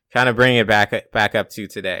kind of bringing it back up to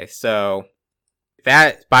today. So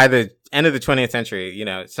that by the end of the 20th century,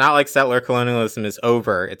 it's not like settler colonialism is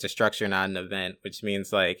over. It's a structure, not an event, which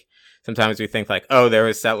means like sometimes we think like, there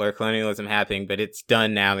was settler colonialism happening, but it's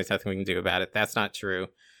done now. There's nothing we can do about it. That's not true.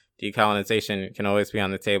 Decolonization can always be on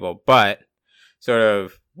the table, but sort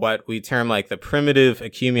of what we term like the primitive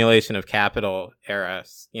accumulation of capital era,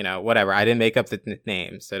 whatever. I didn't make up the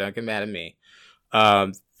name, so don't get mad at me.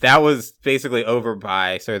 That was basically over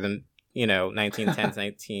by sort of the,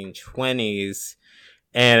 1910s, 1920s,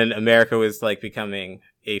 and America was like becoming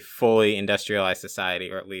a fully industrialized society,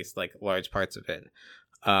 or at least like large parts of it.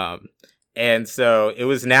 And so it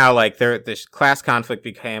was now like the class conflict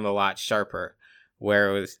became a lot sharper,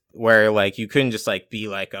 where like you couldn't just like be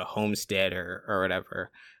like a homesteader or whatever.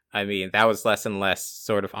 I mean, that was less and less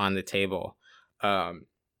sort of on the table.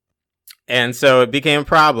 And so it became a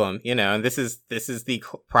problem, and this is the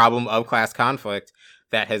problem of class conflict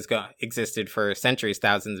that has existed for centuries,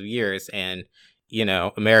 thousands of years. And,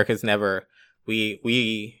 America's never,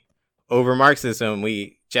 we over Marxism,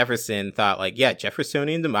 Jefferson thought like,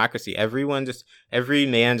 Jeffersonian democracy, every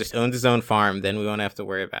man just owns his own farm, then we won't have to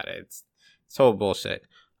worry about it. It's total bullshit.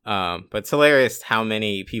 But it's hilarious how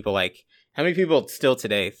many people still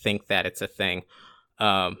today think that it's a thing.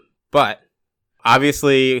 But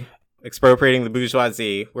obviously expropriating the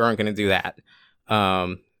bourgeoisie, we aren't going to do that.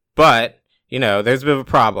 But, there's a bit of a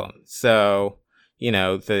problem. So,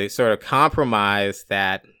 the sort of compromise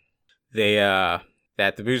that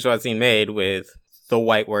that the bourgeoisie made with the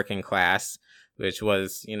white working class, which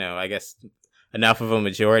was, I guess enough of a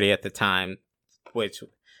majority at the time, which...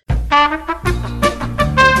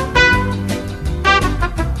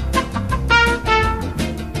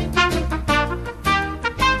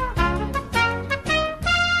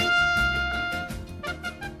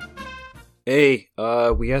 Hey,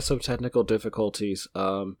 we had some technical difficulties.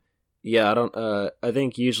 I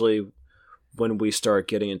think usually when we start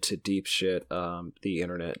getting into deep shit, the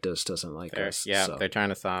internet just doesn't like us. Yeah, so. They're trying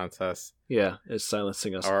to silence us. Yeah, it's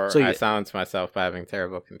silencing us. Or I silence myself by having a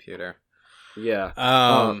terrible computer.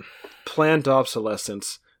 Yeah. Planned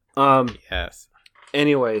obsolescence. Yes.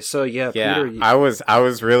 Anyway, so yeah, Peter. I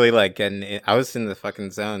was really like I was in the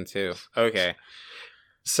fucking zone too. Okay.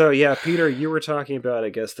 So yeah, Peter, you were talking about, I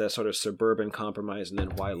guess, that sort of suburban compromise and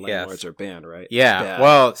then why landlords are banned, right? Yeah. Bad.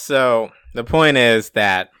 Well, so the point is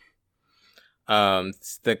that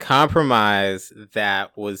the compromise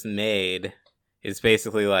that was made is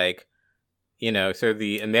basically like, so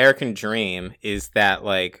the American dream is that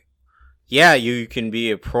like, you can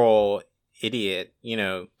be a pro idiot,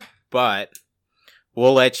 but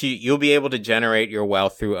we'll you'll be able to generate your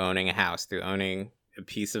wealth through owning a house, through owning a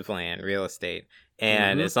piece of land, real estate.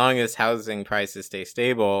 And as long as housing prices stay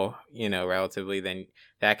stable, relatively, then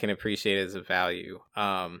that can appreciate as a value.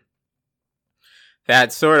 That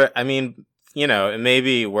sort of, it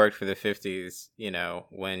maybe worked for the 50s,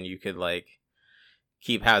 when you could like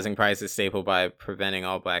keep housing prices stable by preventing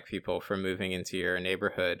all black people from moving into your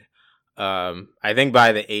neighborhood. I think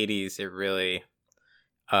by the 80s, it really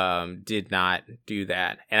did not do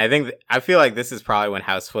that. And I feel like this is probably when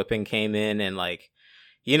house flipping came in and like,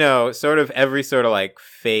 sort of every sort of like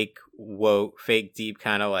fake deep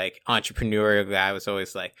kind of like entrepreneurial guy was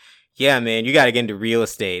always like, yeah, man, you got to get into real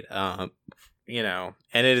estate. And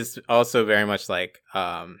it is also very much like,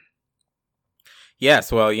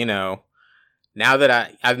 yes, well, now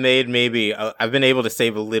that I've made I've been able to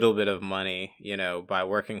save a little bit of money, by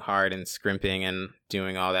working hard and scrimping and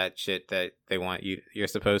doing all that shit that they want you're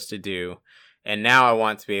supposed to do. And now I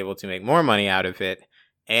want to be able to make more money out of it.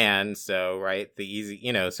 And so, right, the easy,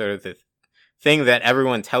 sort of the thing that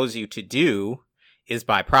everyone tells you to do is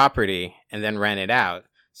buy property and then rent it out.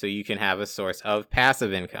 so you can have a source of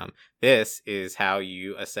passive income. This is how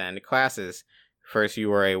you ascend classes. First, you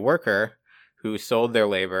were a worker who sold their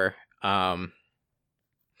labor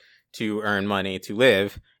to earn money to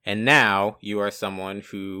live, and now you are someone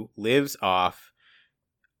who lives off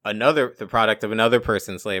the product of another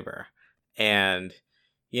person's labor. And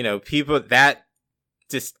people, that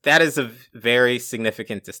is a very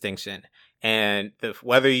significant distinction. And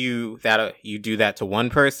whether you do that to one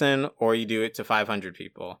person or you do it to 500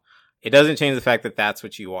 people, it doesn't change the fact that that's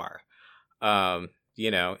what you are. In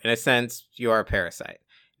a sense, you are a parasite.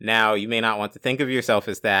 Now, you may not want to think of yourself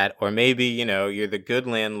as that, or maybe, you're the good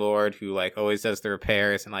landlord who like always does the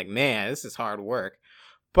repairs and like, man, this is hard work.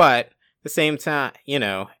 But at the same time,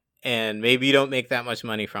 and maybe you don't make that much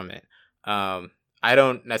money from it. I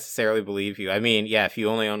don't necessarily believe you. I mean, yeah, if you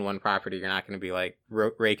only own one property, you're not going to be like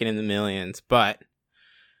raking in the millions. But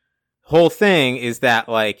whole thing is that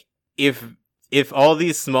like, if all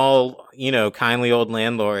these small, kindly old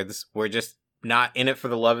landlords were just not in it for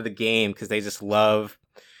the love of the game because they just love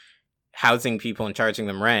housing people and charging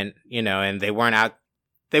them rent, and they weren't out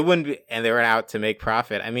to make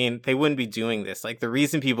profit. I mean, they wouldn't be doing this. Like, the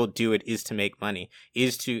reason people do it is to make money,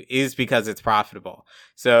 is because it's profitable.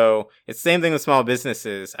 So it's the same thing with small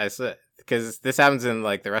businesses. Because this happens in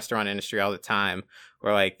like the restaurant industry all the time,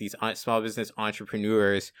 where like these small business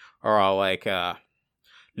entrepreneurs are all like,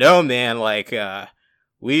 no man, like,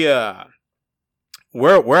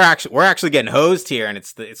 we're actually getting hosed here, and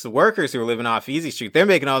it's the workers who are living off Easy Street. They're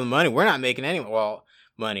making all the money. We're not making any money.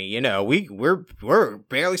 We're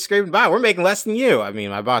barely scraping by. We're making less than you. I mean,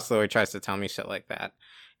 my boss literally tries to tell me shit like that,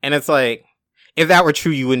 and it's like, if that were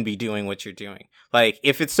true, you wouldn't be doing what you're doing. Like,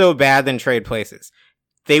 if it's so bad, then trade places.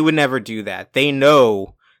 They would never do that. They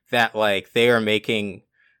know that like they are making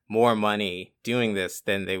more money doing this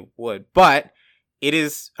than they would, but it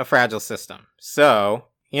is a fragile system. So,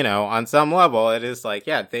 on some level, it is like,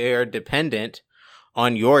 yeah, they are dependent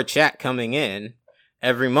on your check coming in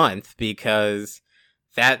every month because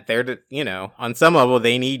that on some level,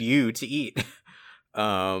 they need you to eat.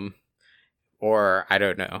 Or I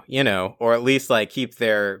don't know, or at least like keep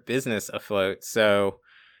their business afloat. So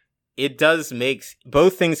it does make,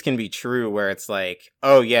 both things can be true where it's like,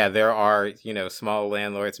 oh yeah, there are, small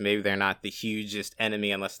landlords. Maybe they're not the hugest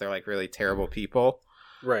enemy unless they're like really terrible people.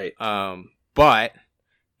 Right. But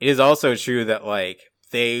it is also true that like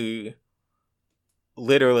they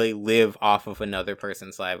literally live off of another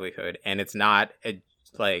person's livelihood, and it's not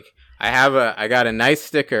I got a nice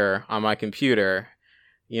sticker on my computer,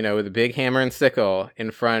 with a big hammer and sickle in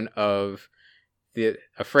front of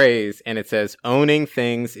a phrase, and it says, "Owning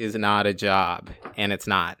things is not a job," and it's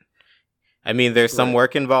not. I mean, there's some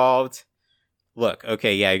work involved. Look,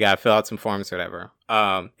 okay, yeah, you gotta fill out some forms or whatever.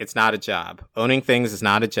 It's not a job. Owning things is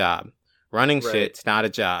not a job. Running shit's not a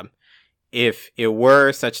job. If it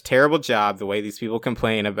were such a terrible job, the way these people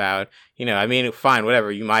complain about, I mean, fine,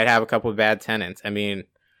 whatever. You might have a couple of bad tenants. I mean,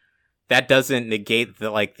 that doesn't negate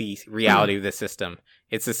the reality of the system.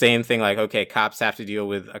 It's the same thing. Like, okay, cops have to deal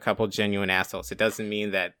with a couple of genuine assholes. It doesn't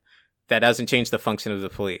mean that doesn't change the function of the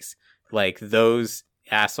police. Like, those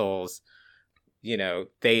assholes, they're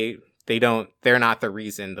not the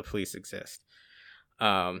reason the police exist.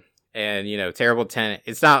 And terrible tenant.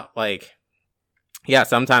 It's not like, yeah,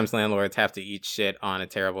 sometimes landlords have to eat shit on a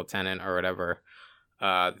terrible tenant or whatever.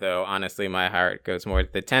 Though honestly, my heart goes more to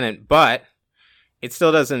the tenant, but it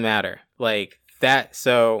still doesn't matter. Like that.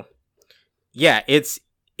 So yeah, it's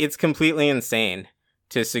completely insane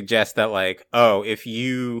to suggest that like, oh, if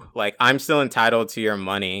you like, I'm still entitled to your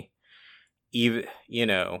money, even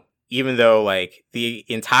though like the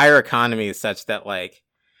entire economy is such that like,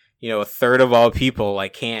 a third of all people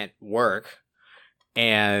like can't work.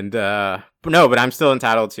 And but I'm still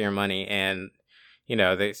entitled to your money. And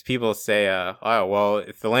these people say, oh well,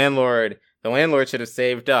 if the landlord should have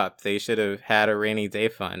saved up. They should have had a rainy day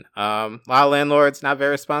fund. A lot of landlords not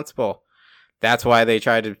very responsible. That's why they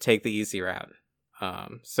try to take the easy route.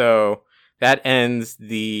 So that ends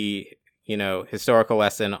the historical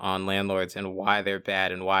lesson on landlords and why they're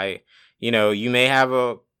bad, and why you may have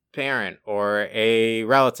a parent or a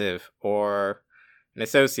relative or an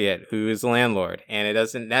associate who is a landlord, and it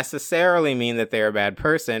doesn't necessarily mean that they're a bad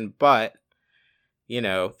person, but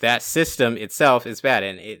that system itself is bad,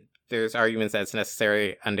 and there's arguments that it's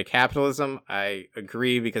necessary under capitalism. I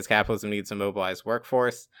agree, because capitalism needs a mobilized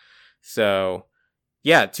workforce. So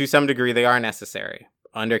yeah, to some degree they are necessary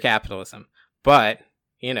under capitalism, but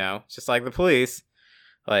just like the police,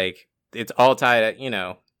 like it's all tied at,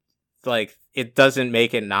 like it doesn't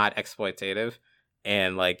make it not exploitative.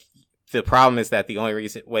 And like the problem is that the only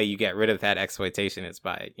way you get rid of that exploitation is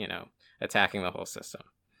by attacking the whole system.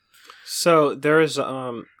 So there is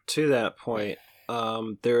to that point,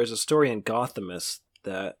 there is a story in Gothamist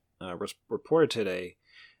that was reported today.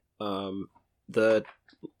 The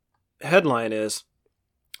headline is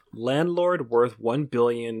Landlord worth $1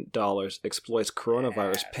 billion exploits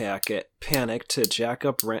coronavirus panic to jack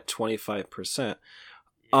up rent 25%.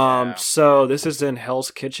 So this is in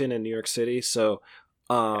Hell's Kitchen in New York City. So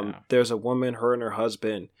there's a woman, her and her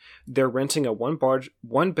husband. They're renting a one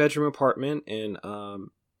bedroom apartment in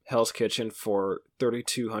Hell's Kitchen for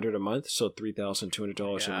 $3,200 a month, so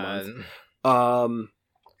 $3,200 a month.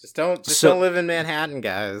 Just don't live in Manhattan,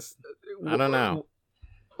 guys. I don't know.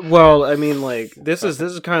 Well, I mean, like this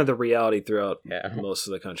is kind of the reality throughout most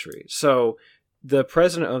of the country. So the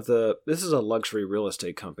president of this is a luxury real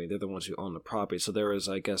estate company. They're the ones who own the property. So there was,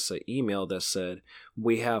 I guess, an email that said,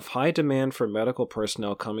 "We have high demand for medical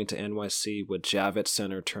personnel coming to NYC with Javits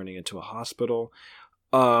Center turning into a hospital."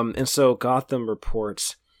 And so Gotham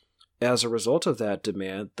reports, as a result of that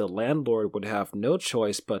demand, the landlord would have no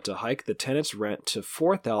choice but to hike the tenant's rent to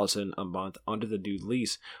 $4,000 a month under the new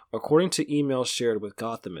lease, according to emails shared with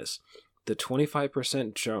Gothamist. The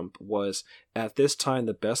 25% jump was, at this time,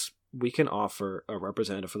 the best we can offer, a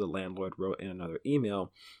representative for the landlord wrote in another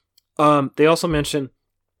email. They also mentioned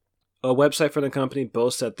a website for the company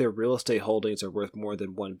boasts that their real estate holdings are worth more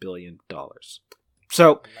than $1 billion.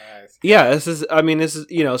 So, this is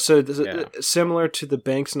similar to the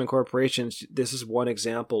banks and the corporations. This is one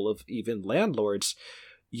example of even landlords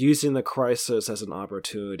using the crisis as an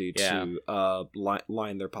opportunity to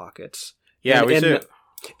line their pockets. Yeah, we should.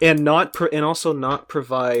 And also not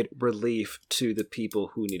provide relief to the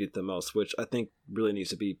people who need it the most, which I think really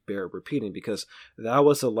needs to bear repeating, because that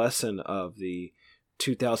was a lesson of the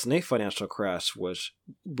 2008 financial crash,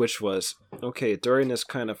 which was, okay, during this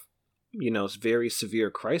kind of very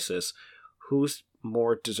severe crisis, who's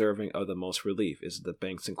more deserving of the most relief? Is it the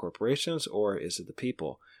banks and corporations, or is it the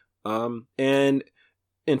people? And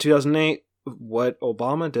in 2008, what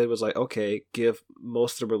Obama did was like, okay, give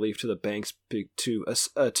most of the relief to the banks to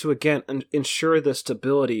again ensure the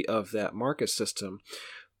stability of that market system,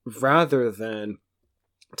 rather than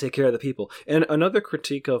take care of the people. And another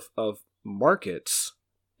critique of markets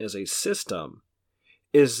as a system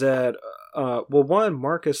is that, one,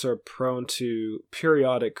 markets are prone to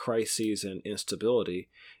periodic crises and instability.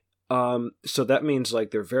 So that means like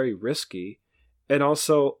they're very risky. And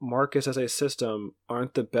also, markets as a system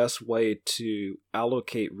aren't the best way to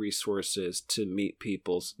allocate resources to meet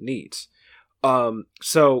people's needs.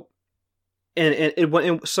 So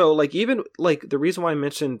even like the reason why I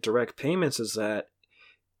mentioned direct payments is that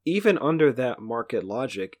even under that market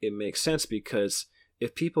logic, it makes sense, because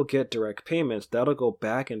if people get direct payments, that'll go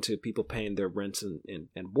back into people paying their rents and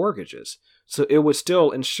mortgages. So it would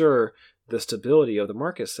still ensure the stability of the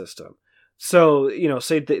market system. So,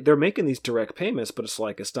 say they're making these direct payments, but it's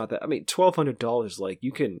not that. I mean, $1,200, like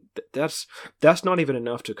that's not even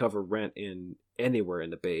enough to cover rent in anywhere in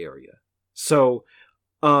the Bay Area. So,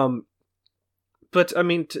 but I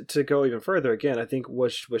mean, to go even further, again, I think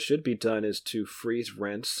what should be done is to freeze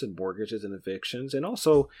rents and mortgages and evictions, and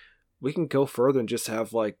also we can go further and just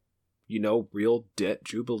have real debt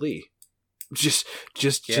jubilee. Just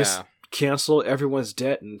cancel everyone's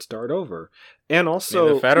debt and start over. And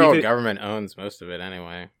also, the federal government owns most of it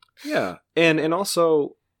anyway. Yeah, and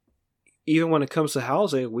also, even when it comes to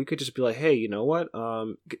housing, we could just be like, hey, you know what?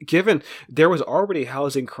 Given there was already a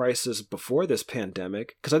housing crisis before this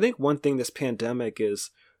pandemic, because I think one thing this pandemic is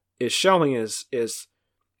showing is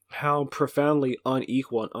how profoundly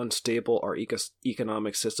unequal and unstable our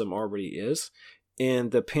economic system already is.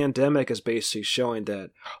 And the pandemic is basically showing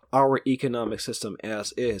that our economic system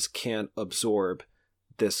as is can't absorb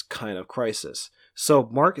this kind of crisis. So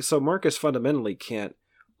markets fundamentally can't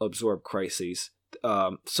absorb crises.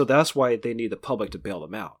 So that's why they need the public to bail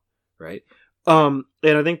them out, right? And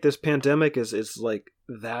I think this pandemic is like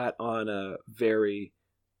that on a very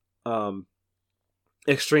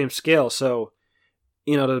extreme scale. So,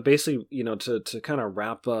 to basically, to kind of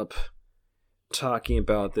wrap up talking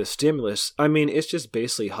about this stimulus, I mean, it's just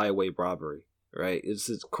basically highway robbery, right?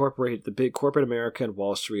 The big corporate America and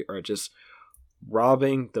Wall Street are just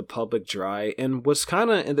robbing the public dry. And what's kind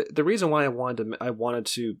of the reason why I wanted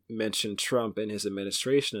to mention Trump and his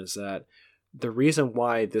administration is that the reason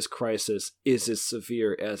why this crisis is as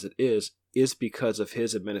severe as it is because of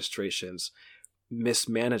his administration's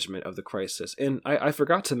mismanagement of the crisis. And I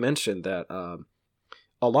forgot to mention that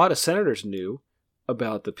a lot of senators knew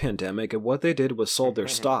about the pandemic, and what they did was sold their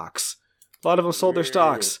stocks. A lot of them sold their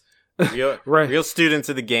stocks. Real students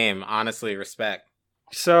of the game, honestly, respect.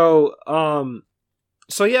 So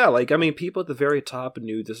yeah, people at the very top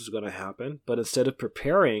knew this was going to happen, but instead of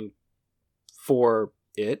preparing for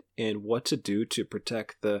it and what to do to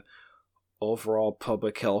protect the overall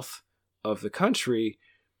public health of the country,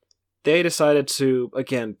 they decided to,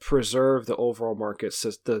 again, preserve the overall market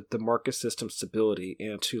system, the market system stability,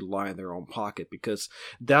 and to line their own pocket, because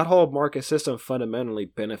that whole market system fundamentally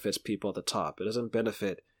benefits people at the top. It doesn't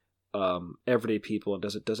benefit everyday people. It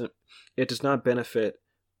does not benefit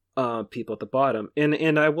people at the bottom.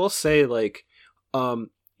 And I will say, like, I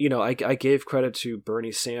gave credit to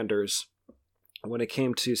Bernie Sanders when it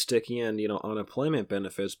came to sticking in, unemployment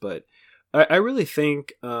benefits, but I really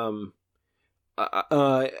think.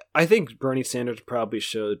 I think Bernie Sanders probably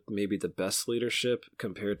showed maybe the best leadership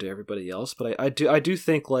compared to everybody else, but I do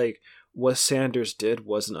think like what Sanders did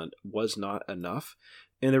was not enough.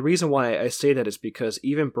 And the reason why I say that is because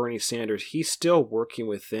even Bernie Sanders, he's still working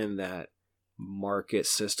within that market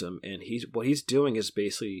system, and what he's doing is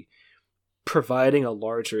basically providing a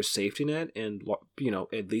larger safety net and,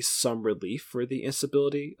 at least some relief for the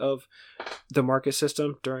instability of the market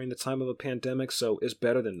system during the time of a pandemic. So it's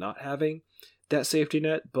better than not having that safety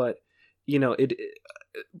net. But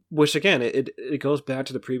which again, it goes back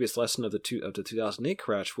to the previous lesson of the 2008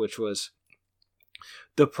 crash, which was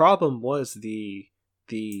the problem was the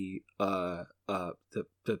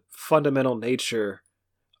fundamental nature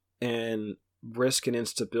and risk and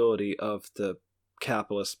instability of the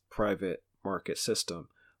capitalist private market system,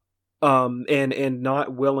 and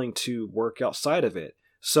not willing to work outside of it.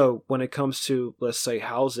 So when it comes to, let's say,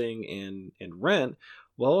 housing and rent,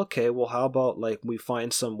 well, okay, well, how about like we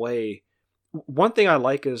find some way. One thing I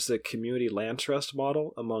like is the community land trust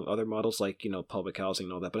model, among other models like, public housing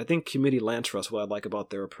and all that. But I think community land trust, what I like about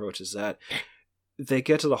their approach is that they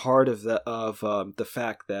get to the heart of the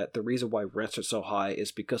fact that the reason why rents are so high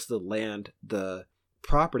is because the land, the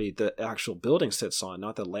property the actual building sits on,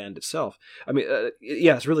 not the land itself. I mean,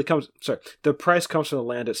 it really comes. Sorry, the price comes from the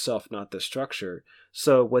land itself, not the structure.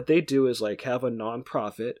 So what they do is like have a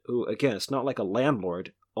nonprofit who, again, it's not like a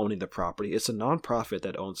landlord owning the property; it's a nonprofit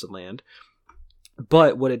that owns the land.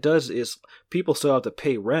 But what it does is people still have to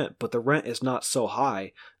pay rent, but the rent is not so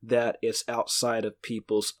high that it's outside of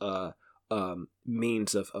people's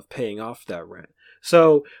means of paying off that rent.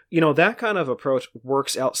 So, that kind of approach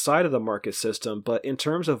works outside of the market system, but in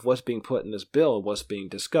terms of what's being put in this bill, what's being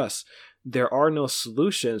discussed, there are no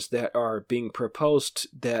solutions that are being proposed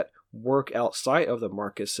that work outside of the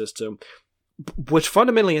market system, which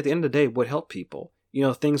fundamentally at the end of the day would help people.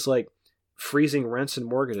 Things like freezing rents and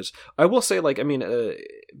mortgages. I will say,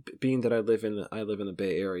 being that I live in the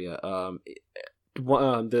Bay Area,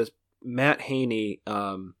 the Matt Haney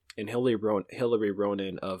and Hillary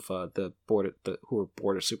Ronen of who are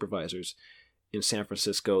board of supervisors in San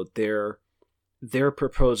Francisco, they're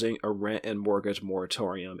proposing a rent and mortgage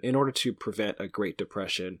moratorium in order to prevent a Great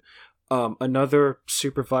Depression. Another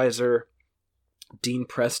supervisor, Dean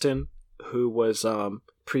Preston, who was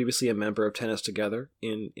previously a member of Tennis Together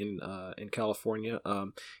in California,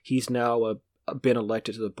 he's now been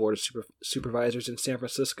elected to the board of supervisors in San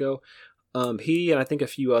Francisco. He and I think a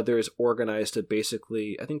few others organized to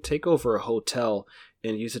basically, I think, take over a hotel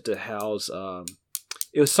and use it to house.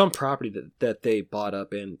 It was some property that they bought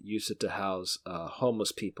up and used it to house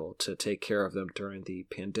homeless people, to take care of them during the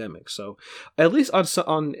pandemic. So at least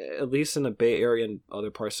at least in the Bay Area and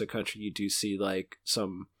other parts of the country, you do see like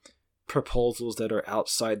some proposals that are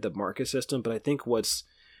outside the market system. But I think what's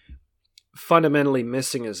fundamentally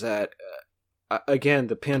missing is that again,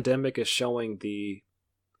 the pandemic is showing the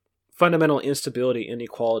fundamental instability,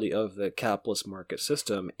 inequality of the capitalist market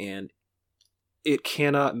system, and it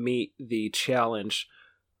cannot meet the challenge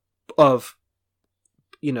of,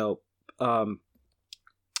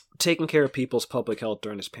 taking care of people's public health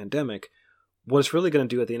during this pandemic. What it's really going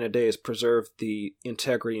to do at the end of the day is preserve the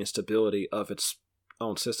integrity and stability of its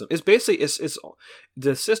own system. It's basically,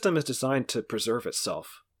 the system is designed to preserve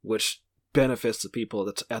itself, which benefits the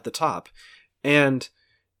people at the top. And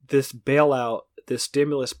this bailout, this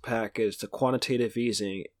stimulus package, the quantitative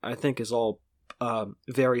easing, I think is all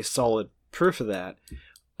very solid proof of that.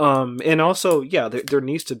 And also, there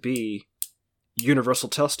needs to be universal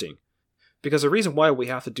testing, because the reason why we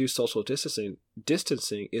have to do social distancing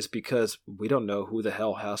is because we don't know who the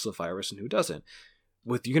hell has the virus and who doesn't.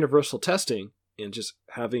 With universal testing and just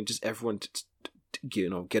having everyone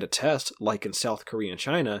get a test, like in South Korea and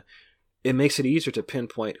China, it makes it easier to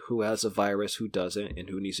pinpoint who has a virus, who doesn't, and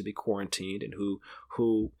who needs to be quarantined, and who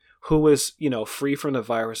is free from the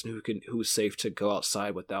virus and who's safe to go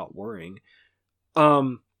outside without worrying.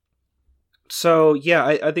 So yeah,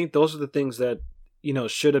 I think those are the things that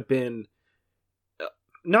should have been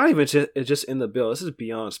not even just in the bill. This is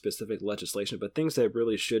beyond specific legislation, but things that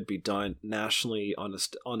really should be done nationally on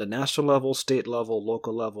the national level, state level,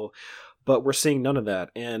 local level. But we're seeing none of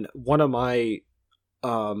that. And one of my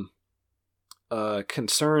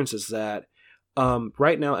concerns is that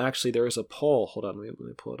right now, actually, there is a poll. Hold on, let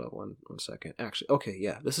me pull it up one second. Actually, okay,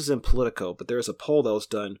 yeah, this is in Politico, but there is a poll that was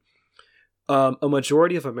done. A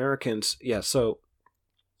majority of Americans, so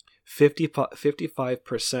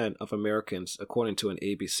 55% of Americans, according to an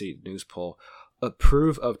ABC News poll,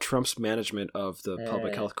 approve of Trump's management of the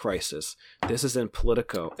public health crisis. This is in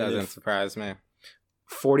Politico. Doesn't surprise me.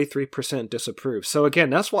 43% disapprove. So again,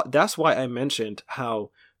 that's why I mentioned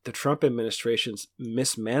how the Trump administration's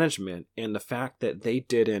mismanagement and the fact that they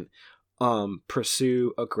didn't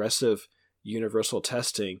pursue aggressive universal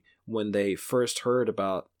testing when they first heard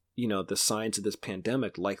about the signs of this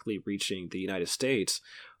pandemic likely reaching the United States.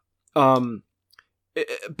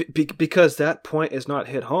 Because that point is not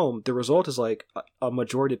hit home, the result is like a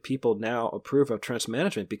majority of people now approve of Trump's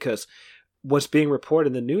management, because what's being reported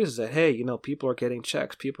in the news is that, hey, people are getting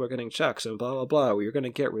checks, and blah, blah, blah, you're going to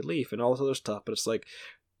get relief and all this other stuff. But it's like,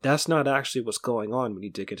 that's not actually what's going on when you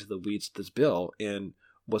dig into the weeds of this bill and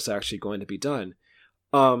what's actually going to be done.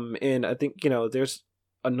 And I think, there's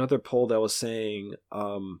another poll that was saying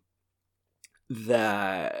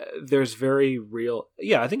that there's very real,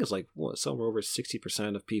 I think it's like somewhere over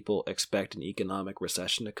 60% of people expect an economic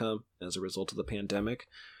recession to come as a result of the pandemic.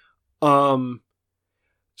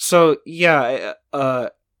 So yeah, I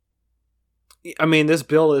mean, this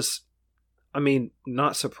bill is,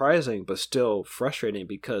 not surprising, but still frustrating,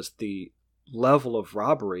 because the level of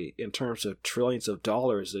robbery in terms of trillions of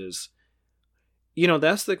dollars is,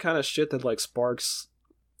 that's the kind of shit that like sparks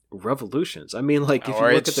revolutions. If you look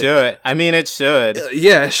it should. It should.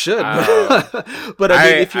 Yeah, it should. But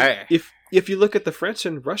if you look at the French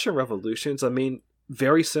and Russian revolutions,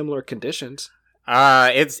 very similar conditions.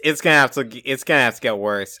 It's gonna have to get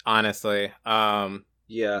worse, honestly.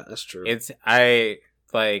 Yeah, that's true.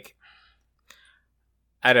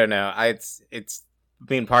 I don't know.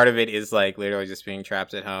 Part of it is like literally just being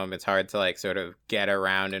trapped at home. It's hard to like sort of get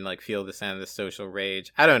around and like feel the sense of the social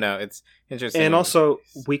rage. I don't know. It's interesting. And also,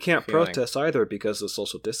 we can't protest either because of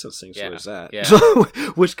social distancing. So there's that. Yeah.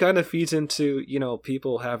 Which kind of feeds into,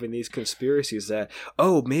 people having these conspiracies that,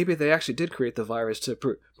 maybe they actually did create the virus to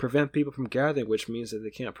prevent people from gathering, which means that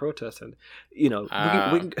they can't protest. And,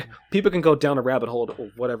 people can go down a rabbit hole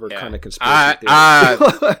or whatever kind of conspiracy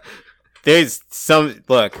theory. There's some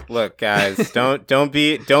look, guys. Don't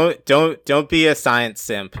be a science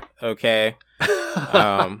simp, okay?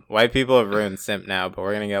 White people have ruined simp now, but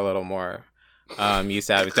we're gonna get a little more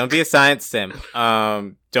use out of it. Don't be a science simp.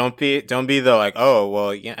 Don't be the like, oh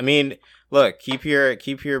well, yeah. Look, keep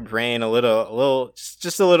your brain a little,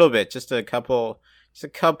 just a little bit, just a couple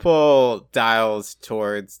dials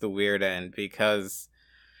towards the weird end, because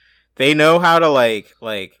they know how to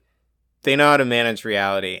they know how to manage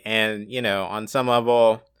reality. And, on some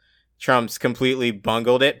level, Trump's completely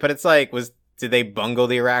bungled it. But it's like, did they bungle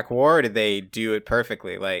the Iraq war, or did they do it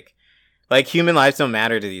perfectly? Like human lives don't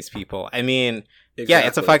matter to these people. Exactly. Yeah,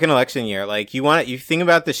 it's a fucking election year. Like, you think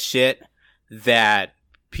about the shit that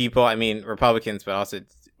people, Republicans, but also,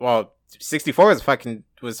 64 was fucking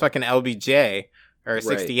LBJ, or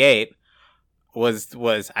 68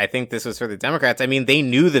 was, I think this was for the Democrats. They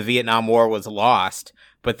knew the Vietnam War was lost,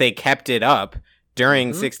 but they kept it up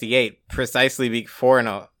during 68 precisely before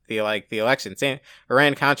the election. Same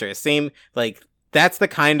Iran-Contra. Same, that's the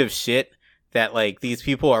kind of shit that these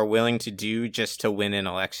people are willing to do just to win an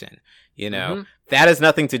election. That has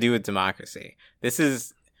nothing to do with democracy.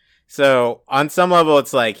 So on some level,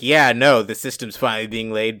 it's the system's finally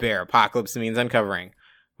being laid bare. Apocalypse means uncovering,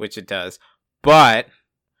 which it does. But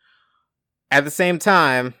at the same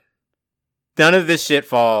time, none of this shit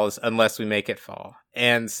falls unless we make it fall.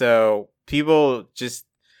 And so people just,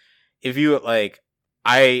 if you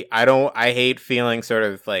I hate feeling sort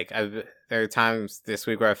of there are times this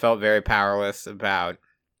week where I felt very powerless about,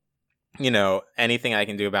 anything I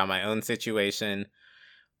can do about my own situation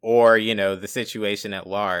or, the situation at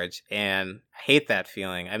large. And I hate that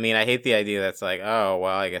feeling. I hate the idea that's oh,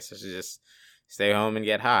 well, I guess I should just stay home and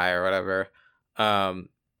get high or whatever.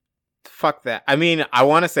 Fuck that. I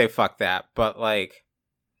want to say fuck that, but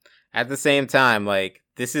at the same time,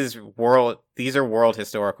 these are world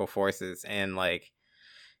historical forces, and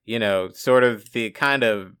sort of the kind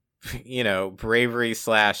of, bravery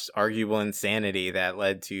 / arguable insanity that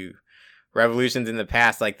led to revolutions in the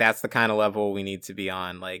past. That's the kind of level we need to be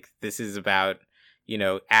on. This is about,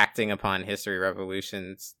 acting upon history,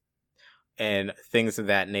 revolutions and things of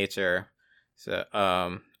that nature. So,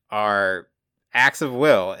 are acts of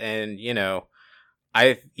will. And,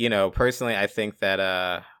 personally, I think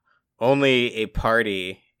that only a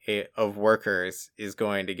party of workers is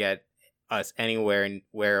going to get us anywhere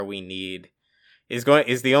where we need, is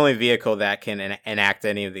the only vehicle that can enact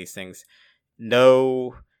any of these things.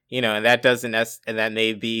 No, and that and that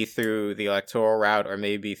may be through the electoral route or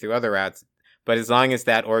maybe through other routes, but as long as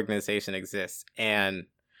that organization exists. And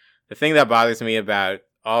the thing that bothers me about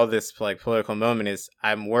all this like political moment is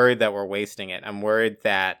I'm worried that we're wasting it. I'm worried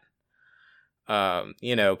that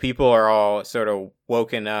people are all sort of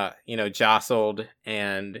woken up, jostled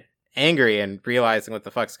and angry and realizing what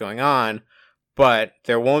the fuck's going on, but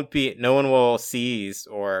no one will seize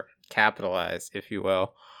or capitalize, if you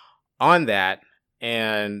will, on that.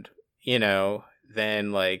 And,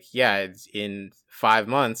 then it's in 5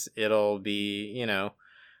 months, it'll be,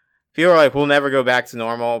 people are like, we'll never go back to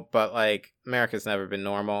normal, but like America's never been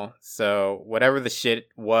normal. So whatever the shit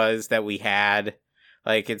was that we had,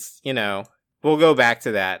 like it's, we'll go back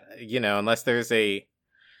to that, unless this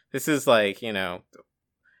is like,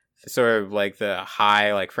 sort of like the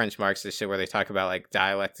high, like French Marxist shit where they talk about like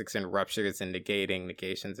dialectics and ruptures and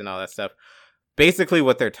negations and all that stuff. Basically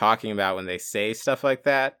what they're talking about when they say stuff like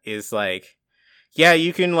that is like, yeah,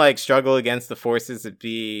 you can like struggle against the forces that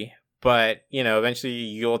be, but eventually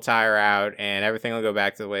you'll tire out and everything will go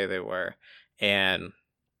back to the way they were. And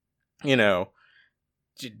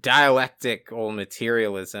dialectical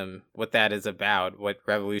materialism, what that is about, what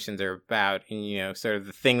revolutions are about, and sort of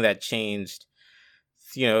the thing that changed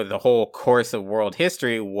the whole course of world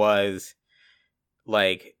history was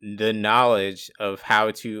like the knowledge of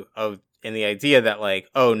and the idea that like,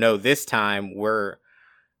 oh no, this time we're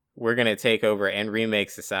gonna take over and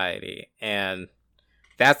remake society. And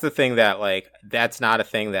that's the thing that like, that's not a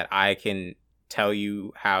thing that I can tell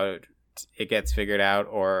you how it gets figured out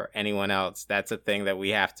or anyone else. That's a thing that we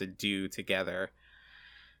have to do together.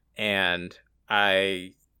 And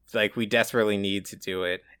we desperately need to do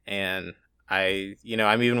it. And I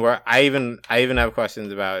even have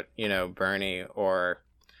questions about, Bernie, or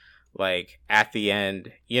like at the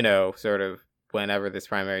end, sort of whenever this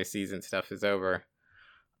primary season stuff is over.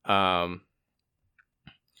 It's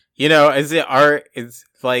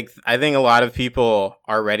like, I think a lot of people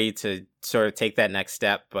are ready to sort of take that next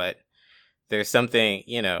step, but there's something,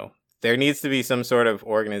 there needs to be some sort of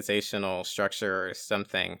organizational structure or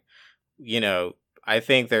something. I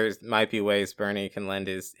think there might be ways Bernie can lend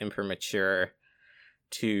his imprimatur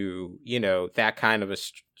to, that kind of a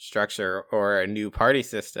structure, or a new party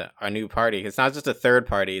system, a new party. It's not just a third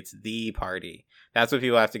party, it's the party. That's what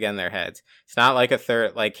people have to get in their heads. It's not like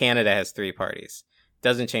like Canada has 3 parties. It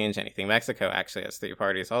doesn't change anything. Mexico actually has 3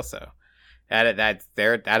 parties also. That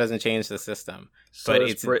doesn't change the system. So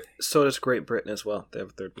does Great Britain as well. They have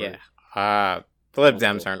a third party. Yeah. The Lib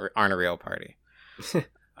Dems aren't a real party.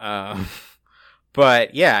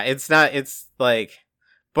 But yeah, it's not. It's like,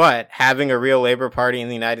 but having a real Labor Party in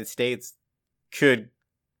the United States could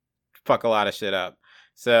fuck a lot of shit up.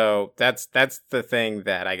 So that's the thing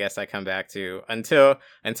that I guess I come back to until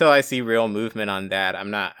I see real movement on that.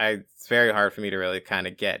 It's very hard for me to really kind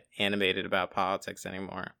of get animated about politics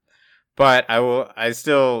anymore. But I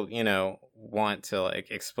still, want to like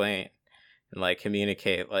explain and like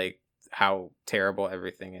communicate like how terrible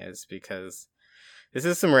everything is, because this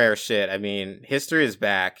is some rare shit. I mean, history is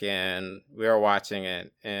back and we are watching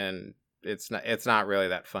it, and it's not really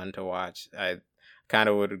that fun to watch. I kind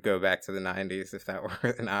of would go back to the 90s if that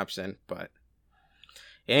were an option, but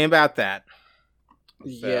it ain't about that.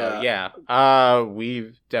 So,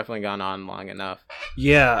 we've definitely gone on long enough.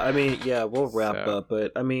 Yeah, I mean, yeah, we'll wrap up,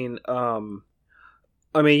 but that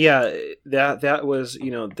was,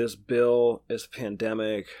 this bill, this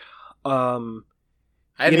pandemic. I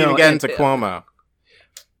didn't even get into Cuomo.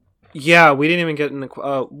 Yeah, we didn't even get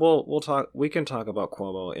into. We'll talk. We can talk about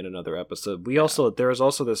Cuomo in another episode. There is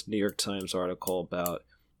also this New York Times article about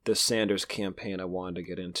the Sanders campaign I wanted to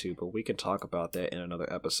get into, but we can talk about that in another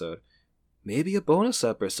episode. Maybe a bonus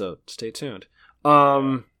episode. Stay tuned.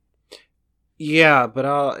 Yeah, but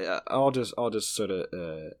I'll just sort of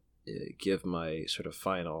give my sort of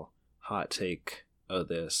final hot take of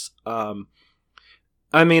this. I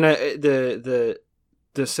mean, the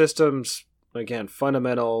system's, again,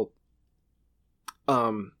 fundamental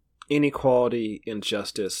inequality,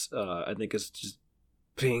 injustice, I think is just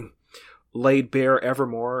being laid bare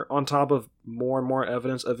evermore, on top of more and more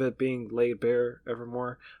evidence of it being laid bare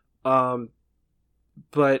evermore. But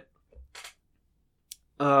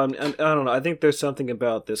I don't know. I think there's something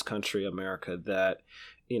about this country, America, that,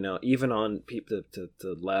 even on people,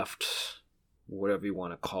 the left, whatever you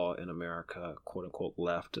want to call it in America, quote unquote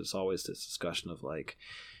left, is always this discussion of like,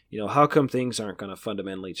 how come things aren't going to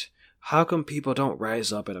fundamentally how come people don't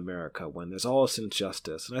rise up in America when there's all this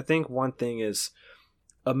injustice? And I think one thing is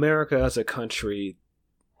America as a country,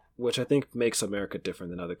 which I think makes America different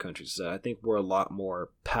than other countries, is that I think we're a lot more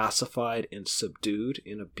pacified and subdued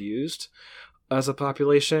and abused as a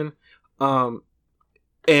population.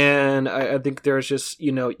 And I think there's just,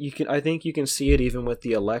 I think you can see it even with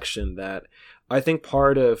the election that I think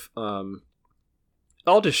part of,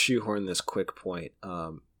 I'll just shoehorn this quick point,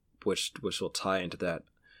 which will tie into that,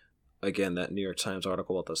 again, that New York Times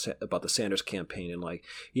article about the Sanders campaign and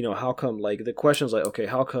how come, the question is okay,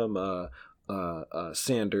 how come,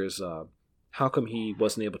 Sanders, how come he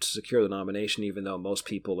wasn't able to secure the nomination even though most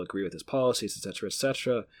people agree with his policies, etc.,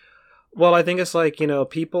 etc. Well, I think it's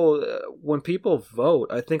people, when people vote,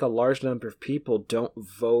 I think a large number of people don't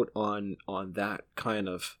vote on that kind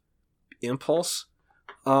of impulse.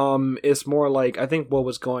 It's more I think what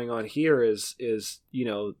was going on here is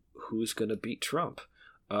who's going to beat Trump?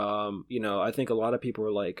 I think a lot of people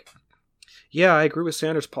were yeah, I agree with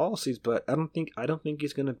Sanders' policies, but I don't think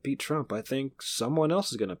he's going to beat Trump. I think someone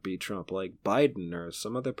else is going to beat Trump, like Biden or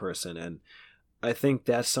some other person. And I think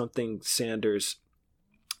that's something Sanders,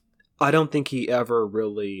 I don't think he ever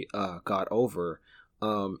really got over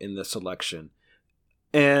in this election.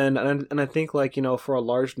 And I think for a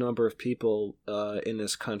large number of people in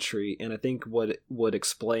this country, and I think what would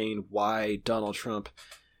explain why Donald Trump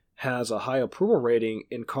has a high approval rating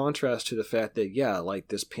in contrast to the fact that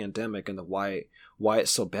this pandemic and why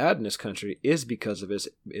it's so bad in this country is because of his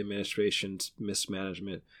administration's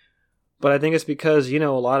mismanagement. But I think it's because a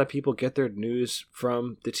lot of people get their news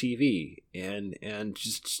from the TV and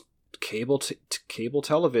just cable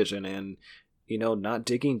television and not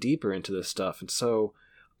digging deeper into this stuff. And so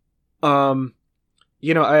I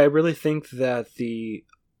really think that the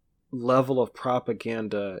level of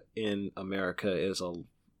propaganda in America is a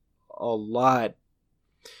lot,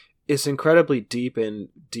 it's incredibly deep and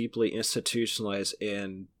deeply institutionalized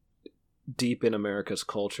and deep in America's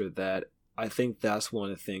culture, that I think that's one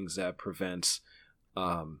of the things that prevents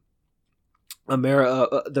the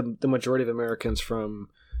majority of Americans from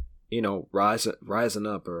rising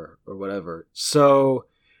up or whatever. So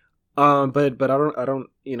but I don't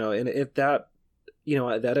and if that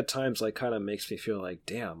that at times kind of makes me feel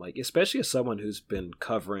damn, especially as someone who's been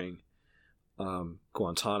covering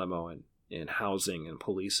Guantanamo and housing and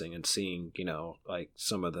policing and seeing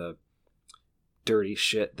some of the dirty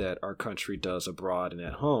shit that our country does abroad and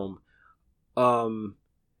at home,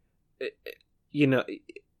 it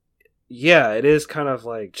is kind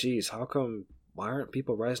of geez, how come, why aren't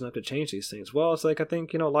people rising up to change these things? Well, it's I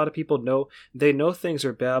think a lot of people know things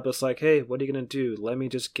are bad, but it's hey, what are you gonna do? Let me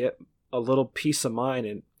just get a little piece of mine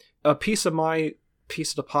and a piece of my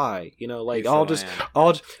piece of the pie, I'll just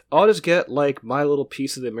get my little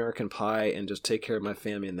piece of the American pie and just take care of my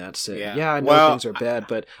family, and that's it. I know things are bad,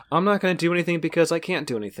 but I'm not going to do anything because I can't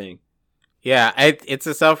do anything. It's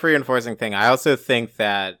a self-reinforcing thing. I also think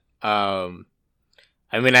that and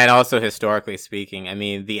also historically speaking,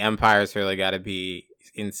 the empire's really got to be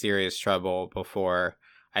in serious trouble before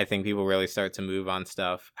I think people really start to move on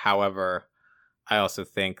stuff. However, I also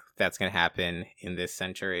think that's going to happen in this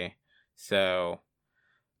century. So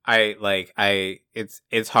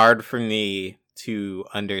it's hard for me to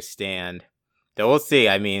understand. Though we'll see.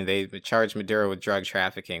 They charged Maduro with drug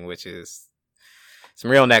trafficking, which is some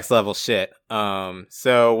real next level shit.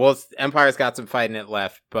 So Empire's got some fight in it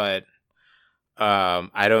left, but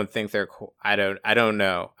I don't think they're. I don't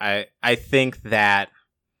know. I think that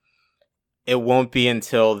it won't be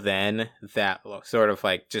until then that sort of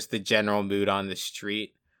just the general mood on the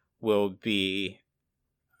street will be,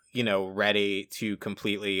 ready to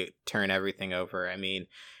completely turn everything over. If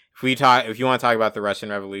you want to talk about the Russian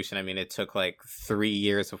Revolution, it took 3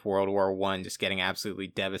 years of World War I just getting absolutely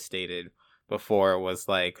devastated before it was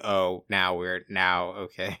oh, now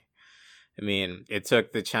okay. It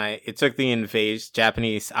took the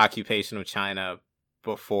Japanese occupation of China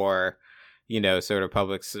before, sort of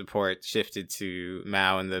public support shifted to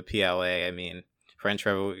Mao and the PLA. French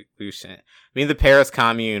Revolution. The Paris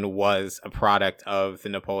Commune was a product of the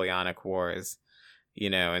Napoleonic Wars,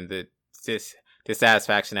 and the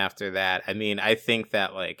dissatisfaction after that. I think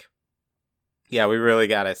that we really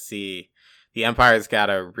gotta see, the Empire's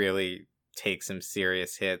gotta really take some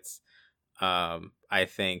serious hits. I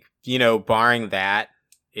think, barring that,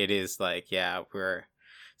 it is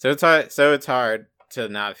it's hard to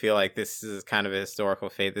not feel like this is kind of a historical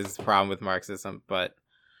fate. This is the problem with Marxism, but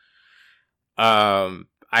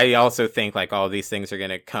I also think all these things are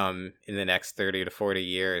going to come in the next 30 to 40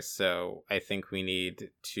 years. So I think we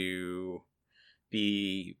need to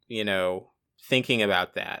be, thinking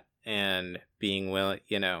about that and being willing,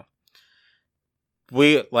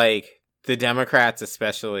 we like the Democrats,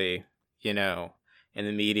 especially, and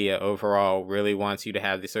the media overall really wants you to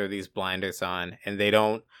have these blinders on, and they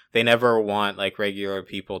never want like regular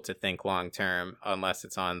people to think long term unless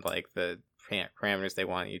it's on like the parameters they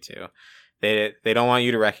want you to. They don't want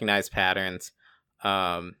you to recognize patterns.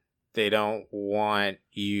 They don't want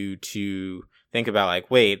you to think about like,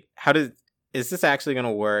 wait, is this actually going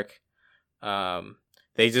to work?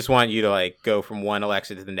 They just want you to like go from one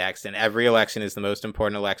election to the next, and every election is the most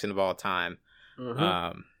important election of all time.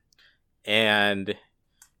 Mm-hmm. And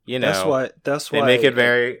that's why they make it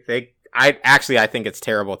I think it's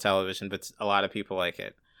terrible television, but a lot of people like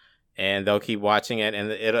it, and they'll keep watching it,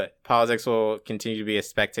 and politics will continue to be a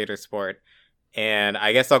spectator sport. And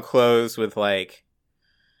I guess I'll close with like,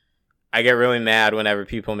 I get really mad whenever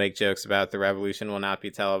people make jokes about the revolution will not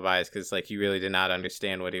be televised, because like you really did not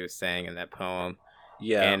understand what he was saying in that poem.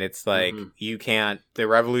 Yeah. And it's like, the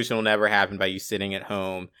revolution will never happen by you sitting at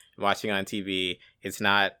home and watching on TV. It's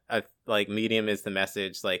not Medium is the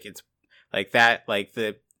message. Like, it's like that, like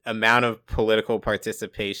the amount of political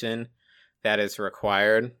participation that is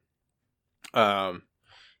required,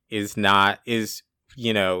 cannot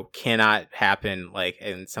happen like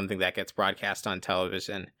in something that gets broadcast on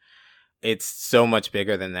television. It's so much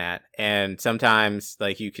bigger than that. And sometimes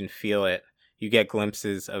like you can feel it. You get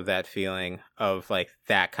glimpses of that feeling of like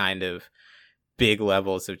that kind of big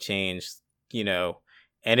levels of change,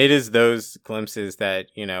 and it is those glimpses that,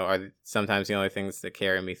 are sometimes the only things that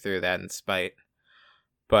carry me through that in spite.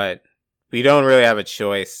 But we don't really have a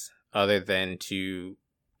choice other than to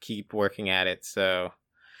keep working at it. So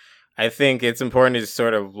I think it's important to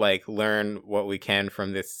sort of like learn what we can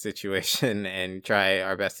from this situation and try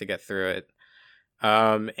our best to get through it.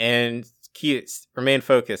 And remain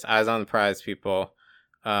focused, eyes on the prize, people.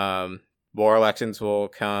 More elections will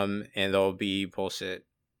come and they'll be bullshit,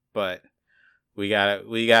 but we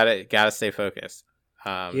gotta stay focused.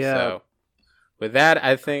 So with that,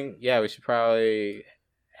 I think, we should probably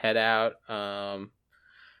head out. I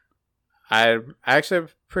actually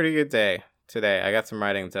have a pretty good day today. I got some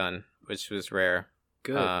writing done, which was rare.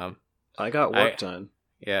 Good. I got work done.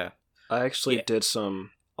 Yeah. I actually did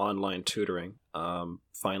some online tutoring.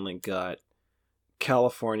 Finally got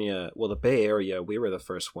California, the Bay Area, we were the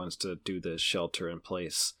first ones to do the shelter in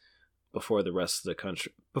place before the rest of the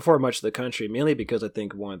country, before much of the country, mainly because I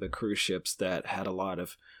think one of the cruise ships that had a lot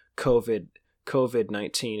of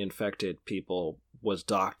COVID-19 infected people was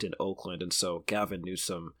docked in Oakland, and so Gavin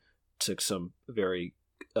Newsom took some very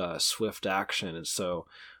swift action. And so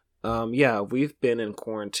we've been in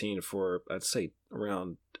quarantine for, I'd say,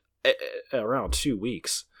 around 2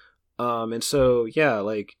 weeks. And so,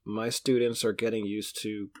 like my students are getting used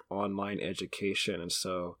to online education. And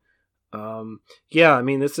so,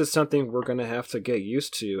 this is something we're going to have to get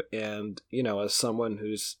used to. And, as someone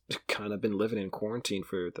who's kind of been living in quarantine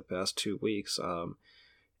for the past 2 weeks,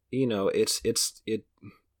 it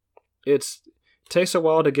takes a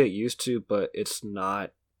while to get used to, but it's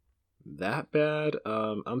not that bad.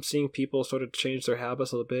 I'm seeing people sort of change their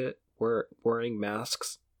habits a little bit, wearing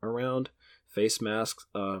masks around, face masks,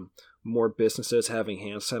 more businesses having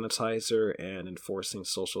hand sanitizer and enforcing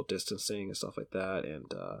social distancing and stuff like that.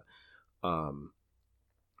 And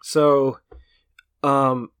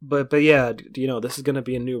this is going to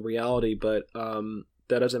be a new reality, but that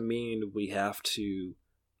doesn't mean we have to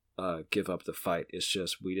give up the fight. It's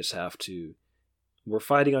just we're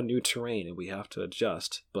fighting on new terrain and we have to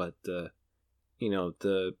adjust, but the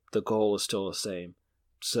goal is still the same.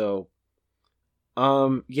 So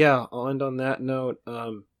I'll end on that note.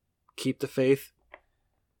 Keep the faith.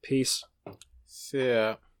 Peace. See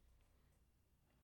ya.